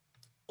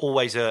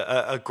 Always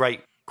a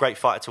great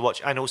fighter to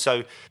watch, and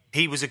also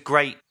he was a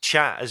great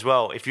chat as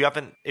well. If you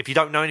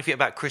don't know anything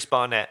about Chris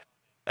Barnett,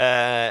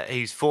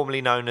 he's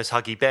formerly known as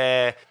Huggy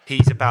Bear.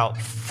 He's about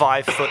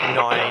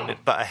 5'9",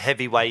 but a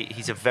heavyweight.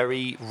 He's a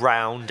very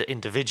round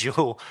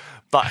individual,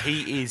 but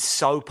he is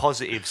so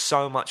positive,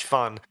 so much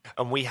fun,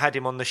 and we had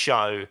him on the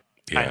show.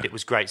 And it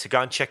was great. So go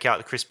and check out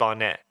the Chris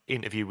Barnett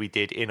interview we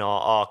did in our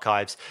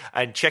archives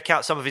and check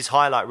out some of his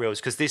highlight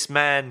reels, because this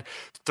man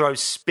throws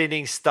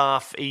spinning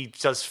stuff. He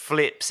does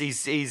flips.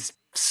 He's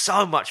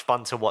so much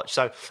fun to watch.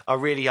 So I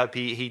really hope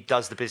he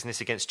does the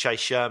business against Chase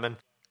Sherman.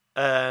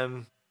 I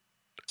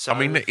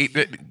mean,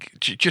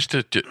 just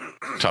to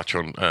touch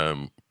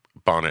on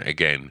Barnett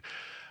again,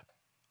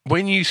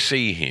 when you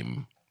see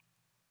him,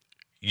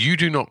 you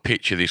do not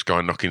picture this guy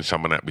knocking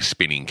someone out with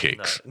spinning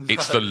kicks. No.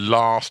 It's the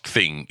last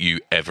thing you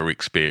ever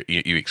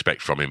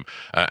expect from him,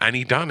 and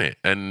he done it,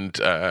 and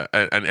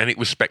it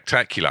was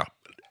spectacular.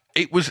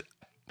 It was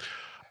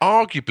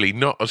arguably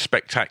not as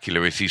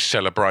spectacular as his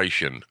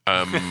celebration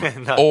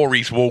or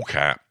his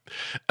walkout.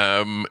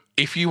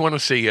 If you want to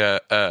see a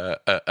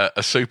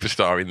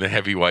superstar in the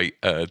heavyweight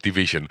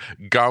division,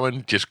 go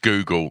and just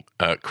Google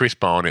Chris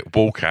Barnett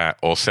walkout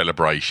or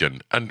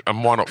celebration, and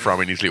why not throw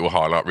in his little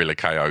highlight reel of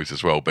KOs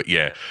as well? But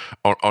yeah,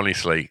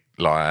 honestly,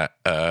 like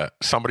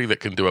somebody that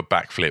can do a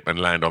backflip and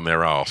land on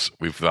their ass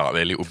with like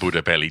their little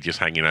Buddha belly just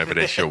hanging over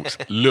their shorts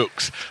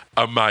looks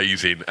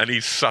amazing, and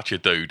he's such a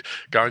dude.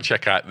 Go and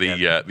check out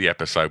the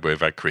episode where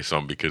we've had Chris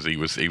on, because he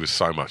was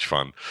so much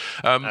fun.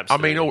 I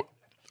mean,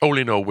 all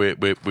in all, we've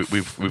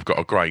got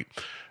a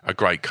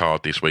great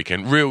card this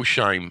weekend. Real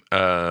shame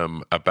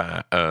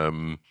about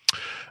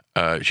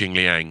Jing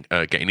Liang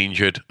getting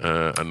injured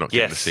and not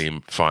getting to see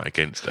him fight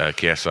against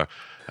Chiesa.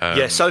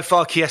 So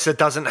far Chiesa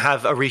doesn't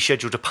have a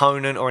rescheduled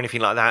opponent or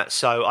anything like that,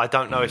 so I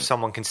don't know if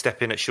someone can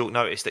step in at short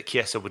notice that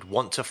Chiesa would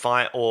want to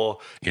fight, or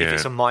if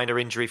it's a minor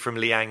injury from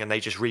Liang and they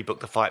just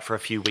rebook the fight for a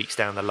few weeks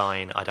down the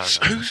line. I don't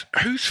know.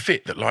 Who's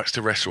fit that likes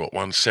to wrestle at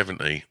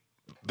 170?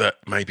 That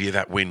maybe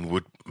that win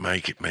would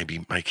make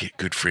it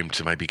good for him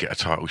to maybe get a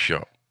title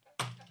shot.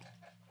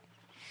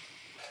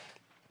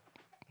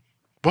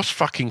 What's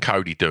fucking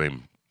Cody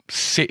doing?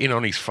 Sitting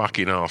on his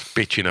fucking ass,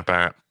 bitching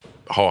about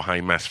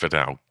Jorge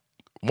Masvidal.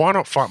 Why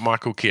not fight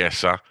Michael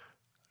Chiesa?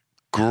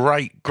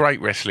 Great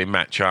wrestling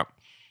matchup.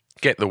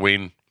 Get the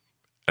win,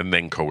 and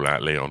then call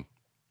out Leon.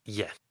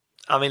 Yeah.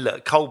 I mean,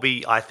 look,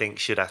 Colby, I think,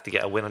 should have to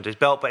get a win under his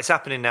belt, but it's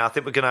happening now. I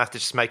think we're going to have to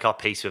just make our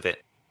peace with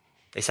it.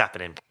 It's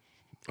happening.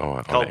 All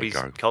right,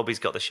 Colby's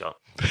got the shot.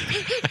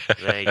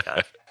 There you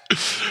go.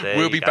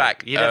 We'll be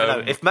back. You never know.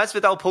 If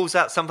Masvidal pulls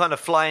out some kind of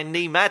flying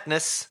knee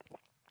madness,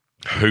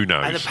 who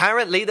knows? And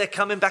apparently they're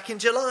coming back in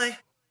July.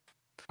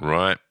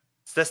 Right.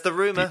 So that's the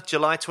rumour.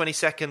 July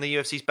 22nd, the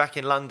UFC's back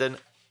in London.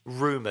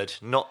 Rumoured,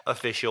 not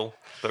official,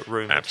 but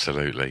rumoured.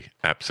 Absolutely.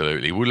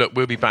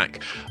 We'll be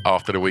back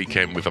after the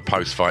weekend with a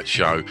post-fight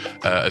show.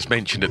 As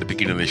mentioned at the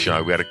beginning of the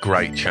show, we had a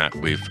great chat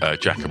with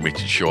Jack and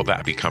Richard Shaw.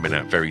 That'll be coming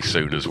out very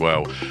soon as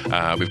well.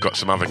 We've got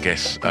some other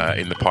guests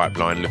in the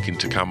pipeline looking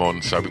to come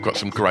on, so we've got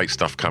some great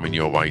stuff coming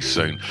your way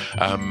soon.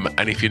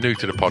 And if you're new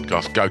to the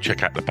podcast, go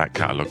check out the back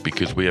catalogue,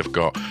 because we have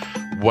got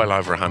well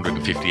over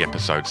 150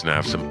 episodes now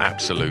of some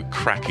absolute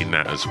cracking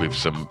natters with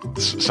some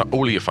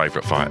all of your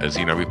favourite fighters.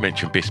 You know, we've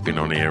mentioned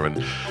Bisping on here, and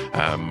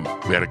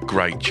we had a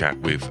great chat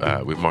with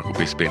Michael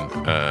Bisping.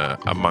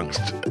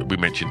 We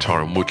mentioned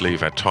Tyron Woodley. We've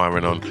had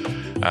Tyron on.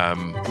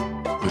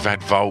 We've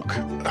had Volk.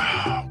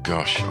 Oh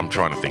gosh, I'm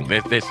trying to think.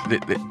 There's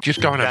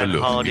just go and have a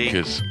look, Hardy,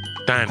 because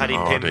Dan Paddy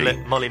Hardy,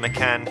 Pimblett, Molly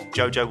McCann,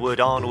 Jojo Wood,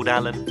 Arnold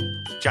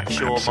Allen, Jack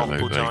Shaw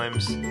multiple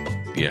times.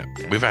 Yeah,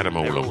 we've had them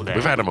all on.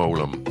 We've had them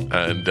all on.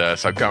 And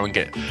so go and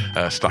get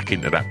stuck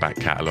into that back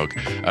catalogue.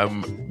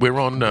 We're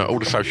on all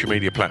the social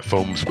media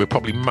platforms. We're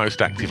probably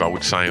most active, I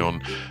would say,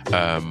 on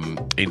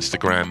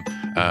Instagram.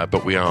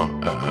 But we are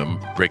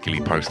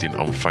regularly posting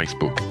on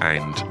Facebook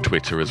and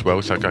Twitter as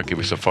well. So go give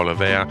us a follow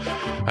there.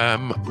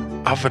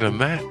 Other than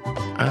that,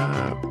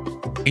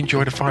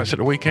 enjoy the fights at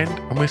the weekend.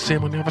 And we'll see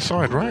them on the other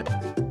side, right?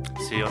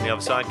 See you on the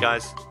other side,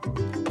 guys.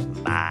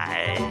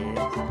 Bye.